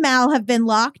sister and Mal have been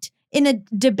locked in a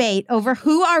debate over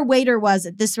who our waiter was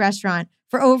at this restaurant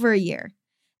for over a year.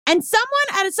 And someone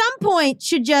at some point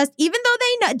should just, even though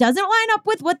they know it doesn't line up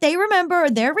with what they remember or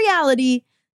their reality,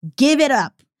 give it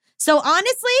up. So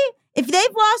honestly, if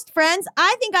they've lost friends,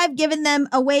 I think I've given them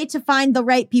a way to find the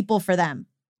right people for them.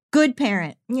 Good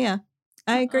parent. Yeah,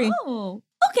 I agree. Oh,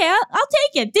 okay. I'll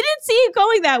take it. Didn't see it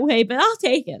going that way, but I'll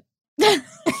take it.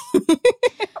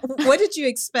 What did you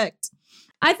expect?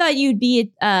 I thought you'd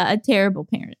be a terrible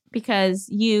parent because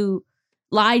you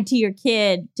lied to your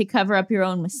kid to cover up your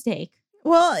own mistake.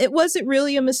 Well, it wasn't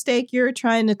really a mistake. You were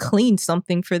trying to clean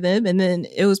something for them, and then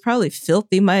it was probably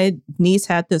filthy. My niece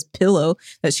had this pillow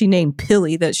that she named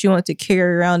Pilly that she wanted to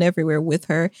carry around everywhere with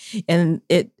her, and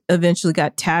it eventually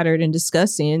got tattered and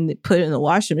disgusting, and they put it in the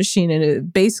washing machine, and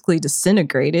it basically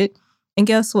disintegrated. And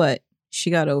guess what? She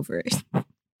got over it.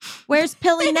 Where's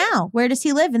Pilly now? Where does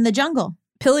he live? In the jungle?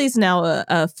 Pilly's now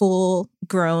a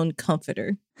full-grown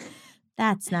comforter.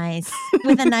 That's nice.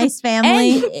 With a nice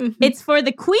family. And it's for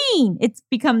the queen. It's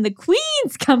become the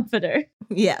queen's comforter.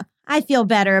 Yeah. I feel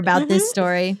better about this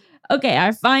story. Okay,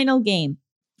 our final game.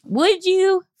 Would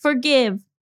you forgive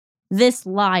this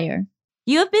liar?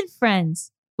 You have been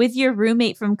friends with your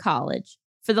roommate from college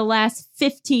for the last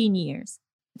 15 years.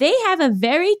 They have a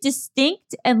very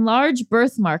distinct and large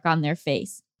birthmark on their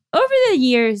face. Over the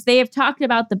years, they have talked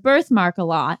about the birthmark a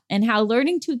lot and how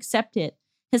learning to accept it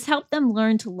has helped them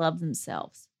learn to love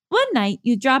themselves. One night,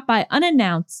 you drop by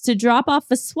unannounced to drop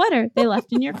off a sweater they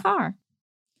left in your car.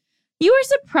 You are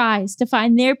surprised to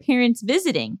find their parents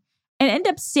visiting and end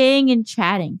up staying and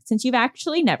chatting since you've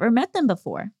actually never met them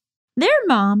before. Their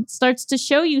mom starts to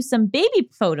show you some baby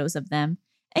photos of them,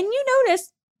 and you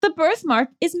notice the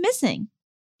birthmark is missing.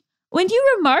 When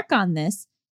you remark on this,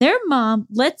 their mom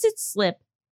lets it slip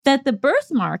that the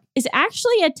birthmark is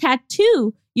actually a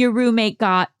tattoo your roommate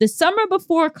got the summer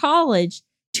before college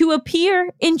to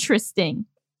appear interesting.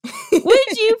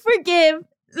 Would you forgive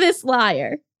this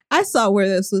liar? I saw where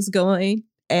this was going,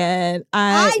 and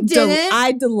I didn't.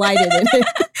 I delighted in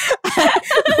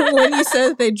it. When you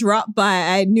said they dropped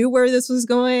by, I knew where this was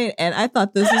going, and I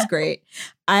thought this was great.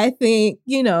 I think,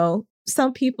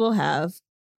 some people have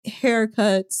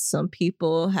haircuts. Some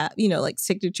people have, like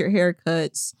signature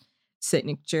haircuts,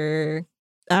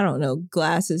 I don't know,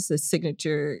 glasses, a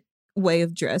signature way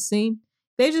of dressing.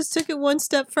 They just took it one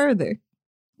step further.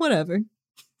 Whatever.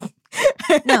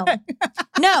 No,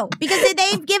 because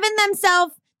they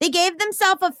gave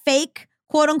themselves a fake,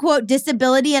 quote unquote,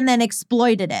 disability and then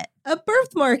exploited it. A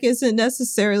birthmark isn't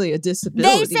necessarily a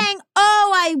disability. They saying,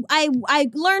 "Oh, I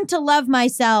learned to love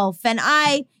myself, and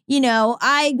I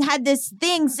had this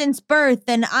thing since birth,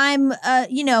 and I'm,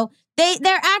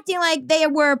 they're acting like they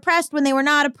were oppressed when they were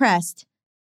not oppressed."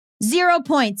 0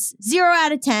 points, 0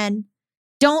 out of 10.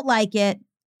 Don't like it.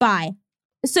 Bye.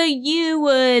 So you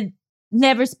would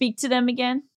never speak to them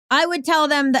again? I would tell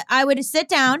them that I would sit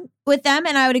down with them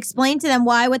and I would explain to them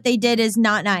why what they did is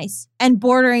not nice and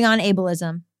bordering on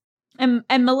ableism. And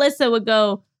Melissa would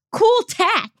go, cool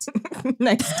tact.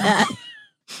 Nice tact.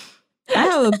 I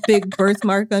have a big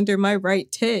birthmark under my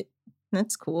right tit.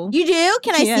 That's cool. You do?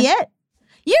 Can I see it?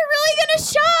 You're really going to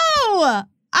show.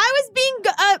 I was being...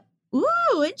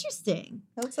 Ooh, interesting.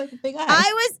 That looks like a big eye.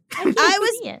 I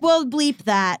was, we'll bleep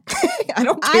that. I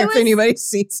don't care if anybody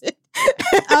sees it.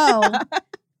 Oh.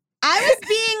 I was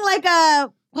being like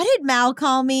a, what did Mal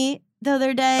call me the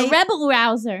other day? A rebel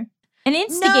rouser. An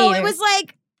instigator. No, it was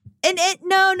like,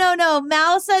 no.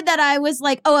 Mal said that I was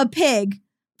like, a pig.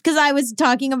 Because I was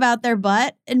talking about their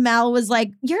butt. And Mal was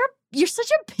like, you're such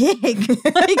a pig.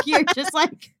 Like, you're just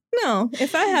like. No,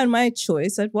 if I had my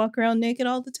choice, I'd walk around naked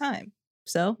all the time.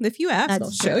 So if you ask, That's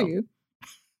I'll show true. you.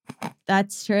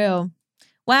 That's true.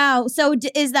 Wow. So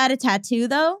is that a tattoo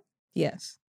though?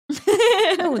 Yes.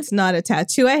 No, it's not a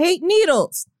tattoo. I hate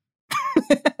needles.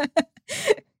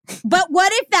 But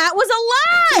what if that was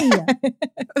a lie?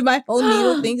 My whole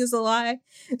needle thing is a lie.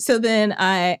 So then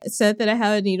I said that I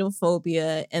have a needle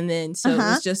phobia. And then so it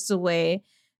was just a way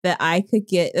that I could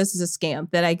get, this is a scam,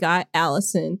 that I got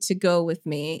Allison to go with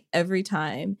me every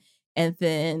time. And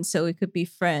then so we could be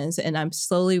friends. And I'm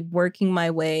slowly working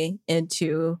my way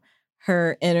into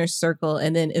her inner circle.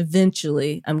 And then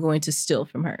eventually I'm going to steal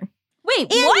from her.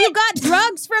 Wait, And what? you got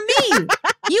drugs from me.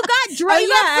 You got drugs. Oh,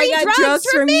 yeah, free I got drugs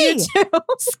from me. you too.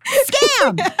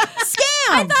 Scam.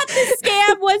 I thought the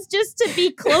scam was just to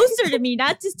be closer to me,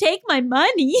 not just take my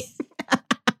money.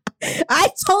 I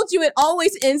told you it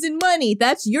always ends in money.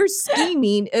 That's your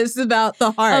scheming is about the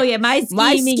heart. Oh yeah, my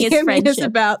scheming is scheming friendship. is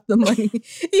about the money.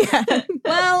 Yeah.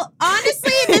 Well,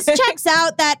 honestly, this checks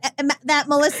out that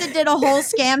Melissa did a whole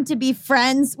scam to be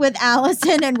friends with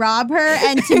Allison and rob her,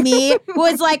 and to me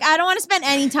was like, I don't want to spend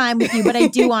any time with you, but I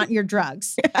do want your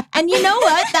drugs. And you know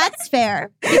what? That's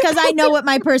fair because I know what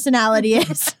my personality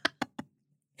is.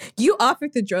 You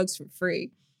offered the drugs for free.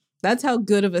 That's how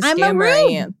good of a I'm a scammer I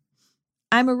rube. am.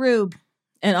 I'm a rube.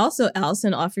 And also,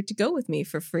 Allison offered to go with me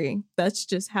for free. That's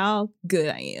just how good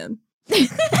I am.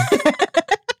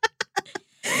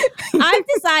 I've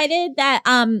decided that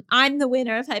I'm the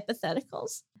winner of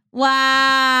hypotheticals.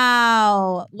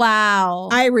 Wow.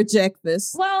 I reject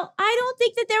this. Well, I don't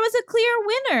think that there was a clear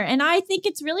winner, and I think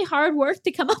it's really hard work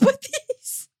to come up with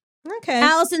these. Okay.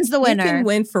 Allison's the winner. You can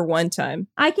win for one time.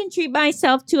 I can treat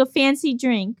myself to a fancy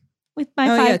drink with my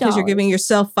 $5. Oh, yeah, because you're giving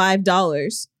yourself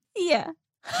 $5. Yeah.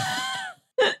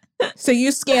 So you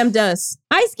scammed us.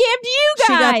 I scammed you guys.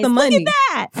 She got the money. Look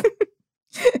at that.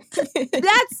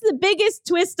 That's the biggest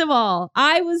twist of all.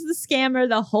 I was the scammer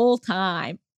the whole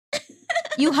time.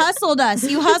 You hustled us.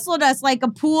 You hustled us like a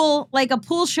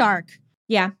pool shark.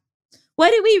 Yeah. What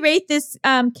did we rate this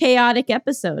chaotic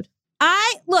episode?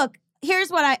 Look, here's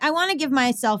what I want to give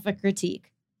myself a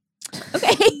critique.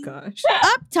 Okay. Gosh.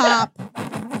 Up top.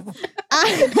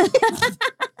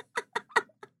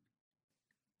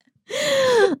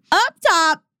 Up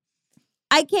top,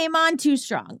 I came on too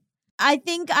strong. I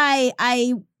think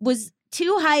I was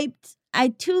too hyped.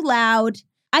 Too loud.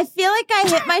 I feel like I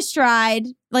hit my stride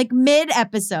like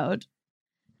mid-episode.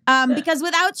 Because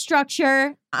without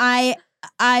structure, I'm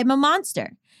a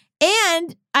monster.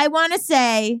 And I want to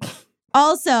say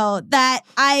also that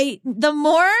the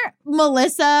more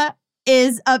Melissa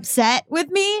is upset with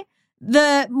me,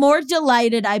 the more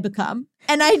delighted I become.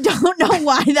 And I don't know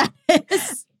why that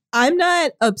is. I'm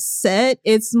not upset.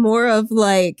 It's more of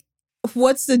like,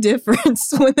 what's the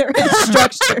difference when there is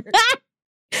structure?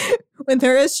 When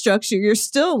there is structure, you're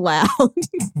still loud.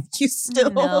 You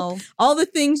still, all the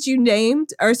things you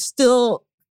named are still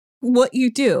what you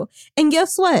do. And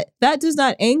guess what? That does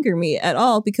not anger me at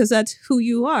all because that's who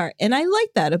you are. And I like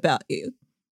that about you.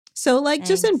 So like,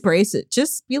 just embrace it.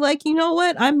 Just be like, you know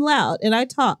what? I'm loud and I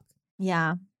talk.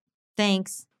 Yeah.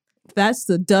 Thanks. That's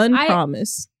the done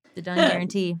promise. The done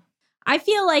guarantee. I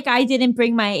feel like I didn't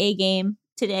bring my A game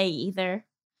today either.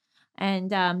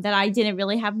 And that I didn't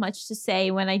really have much to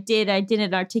say. When I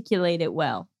didn't articulate it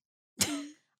well.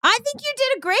 I think you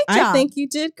did a great job. I think you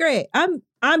did great. I'm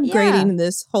grading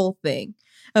this whole thing.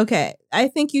 Okay. I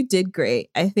think you did great.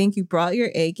 I think you brought your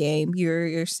A game. You're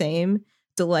your same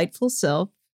delightful self.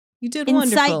 You did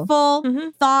wonderful.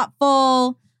 Insightful,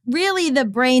 thoughtful, really the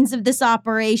brains of this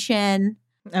operation.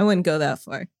 I wouldn't go that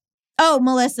far. Oh,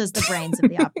 Melissa's the brains of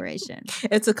the operation.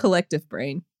 It's a collective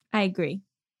brain. I agree.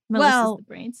 Melissa's the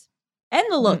brains. And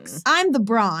the looks. I'm the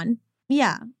brawn.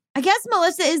 Yeah. I guess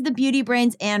Melissa is the beauty,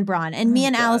 brains, and brawn. And me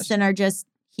and Allison are just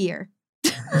here.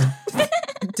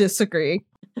 Disagree.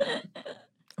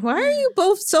 Why are you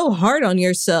both so hard on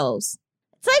yourselves?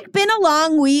 It's like been a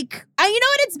long week. You know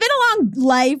what? It's been a long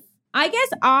life. I guess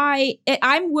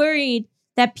I'm worried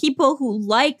that people who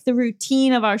like the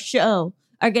routine of our show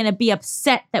are going to be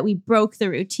upset that we broke the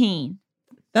routine.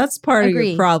 That's part of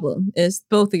your problem, is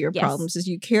both of your problems, is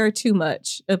you care too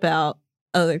much about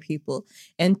other people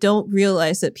and don't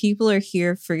realize that people are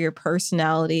here for your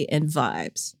personality and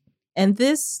vibes. And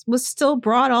this was still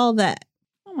brought all that.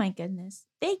 Oh my goodness.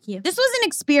 Thank you. This was an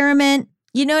experiment.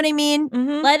 You know what I mean?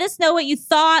 Let us know what you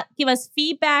thought. Give us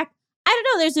feedback I don't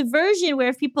know. There's a version where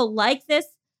if people like this,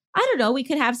 I don't know, we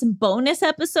could have some bonus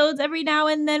episodes every now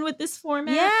and then with this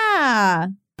format. Yeah.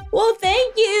 Well,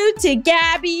 thank you to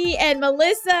Gabby and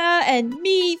Melissa and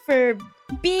me for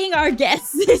being our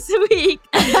guests this week.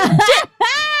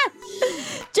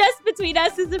 Just Between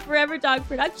Us is a Forever Dog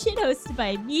production hosted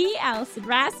by me, Allison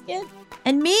Raskin.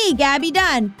 And me, Gabby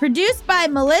Dunn. Produced by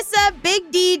Melissa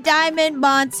Big D Diamond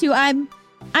Monts, who I'm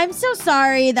so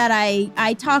sorry that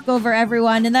I talk over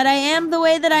everyone and that I am the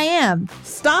way that I am.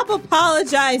 Stop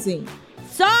apologizing.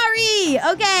 Sorry.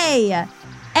 Okay.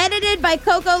 Edited by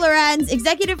Coco Lorenz.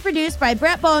 Executive produced by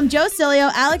Brett Boehm, Joe Cilio,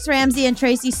 Alex Ramsey, and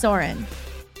Tracy Soren.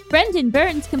 Brendan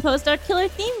Burns composed our killer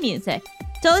theme music.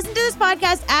 To listen to this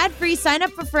podcast ad-free, sign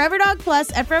up for Forever Dog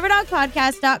Plus at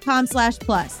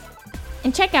foreverdogpodcast.com/plus.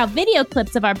 And check out video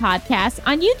clips of our podcast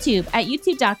on YouTube at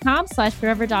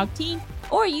youtube.com/foreverdogteam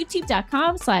or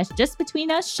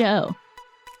youtube.com/justbetweenusshow.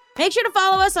 Make sure to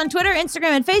follow us on Twitter,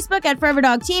 Instagram, and Facebook at Forever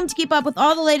Dog Team to keep up with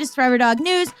all the latest Forever Dog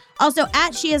news. Also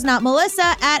at She Is Not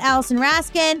Melissa, at Allison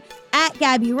Raskin, at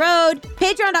Gabby Road,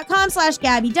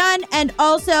 patreon.com/Gabby Dunn, and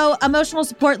also Emotional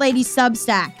Support Lady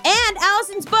Substack. And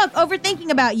Allison's book, Overthinking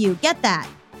About You. Get that.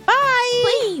 Bye.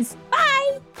 Please.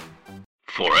 Bye.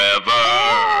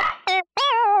 Forever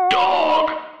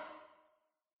Dog.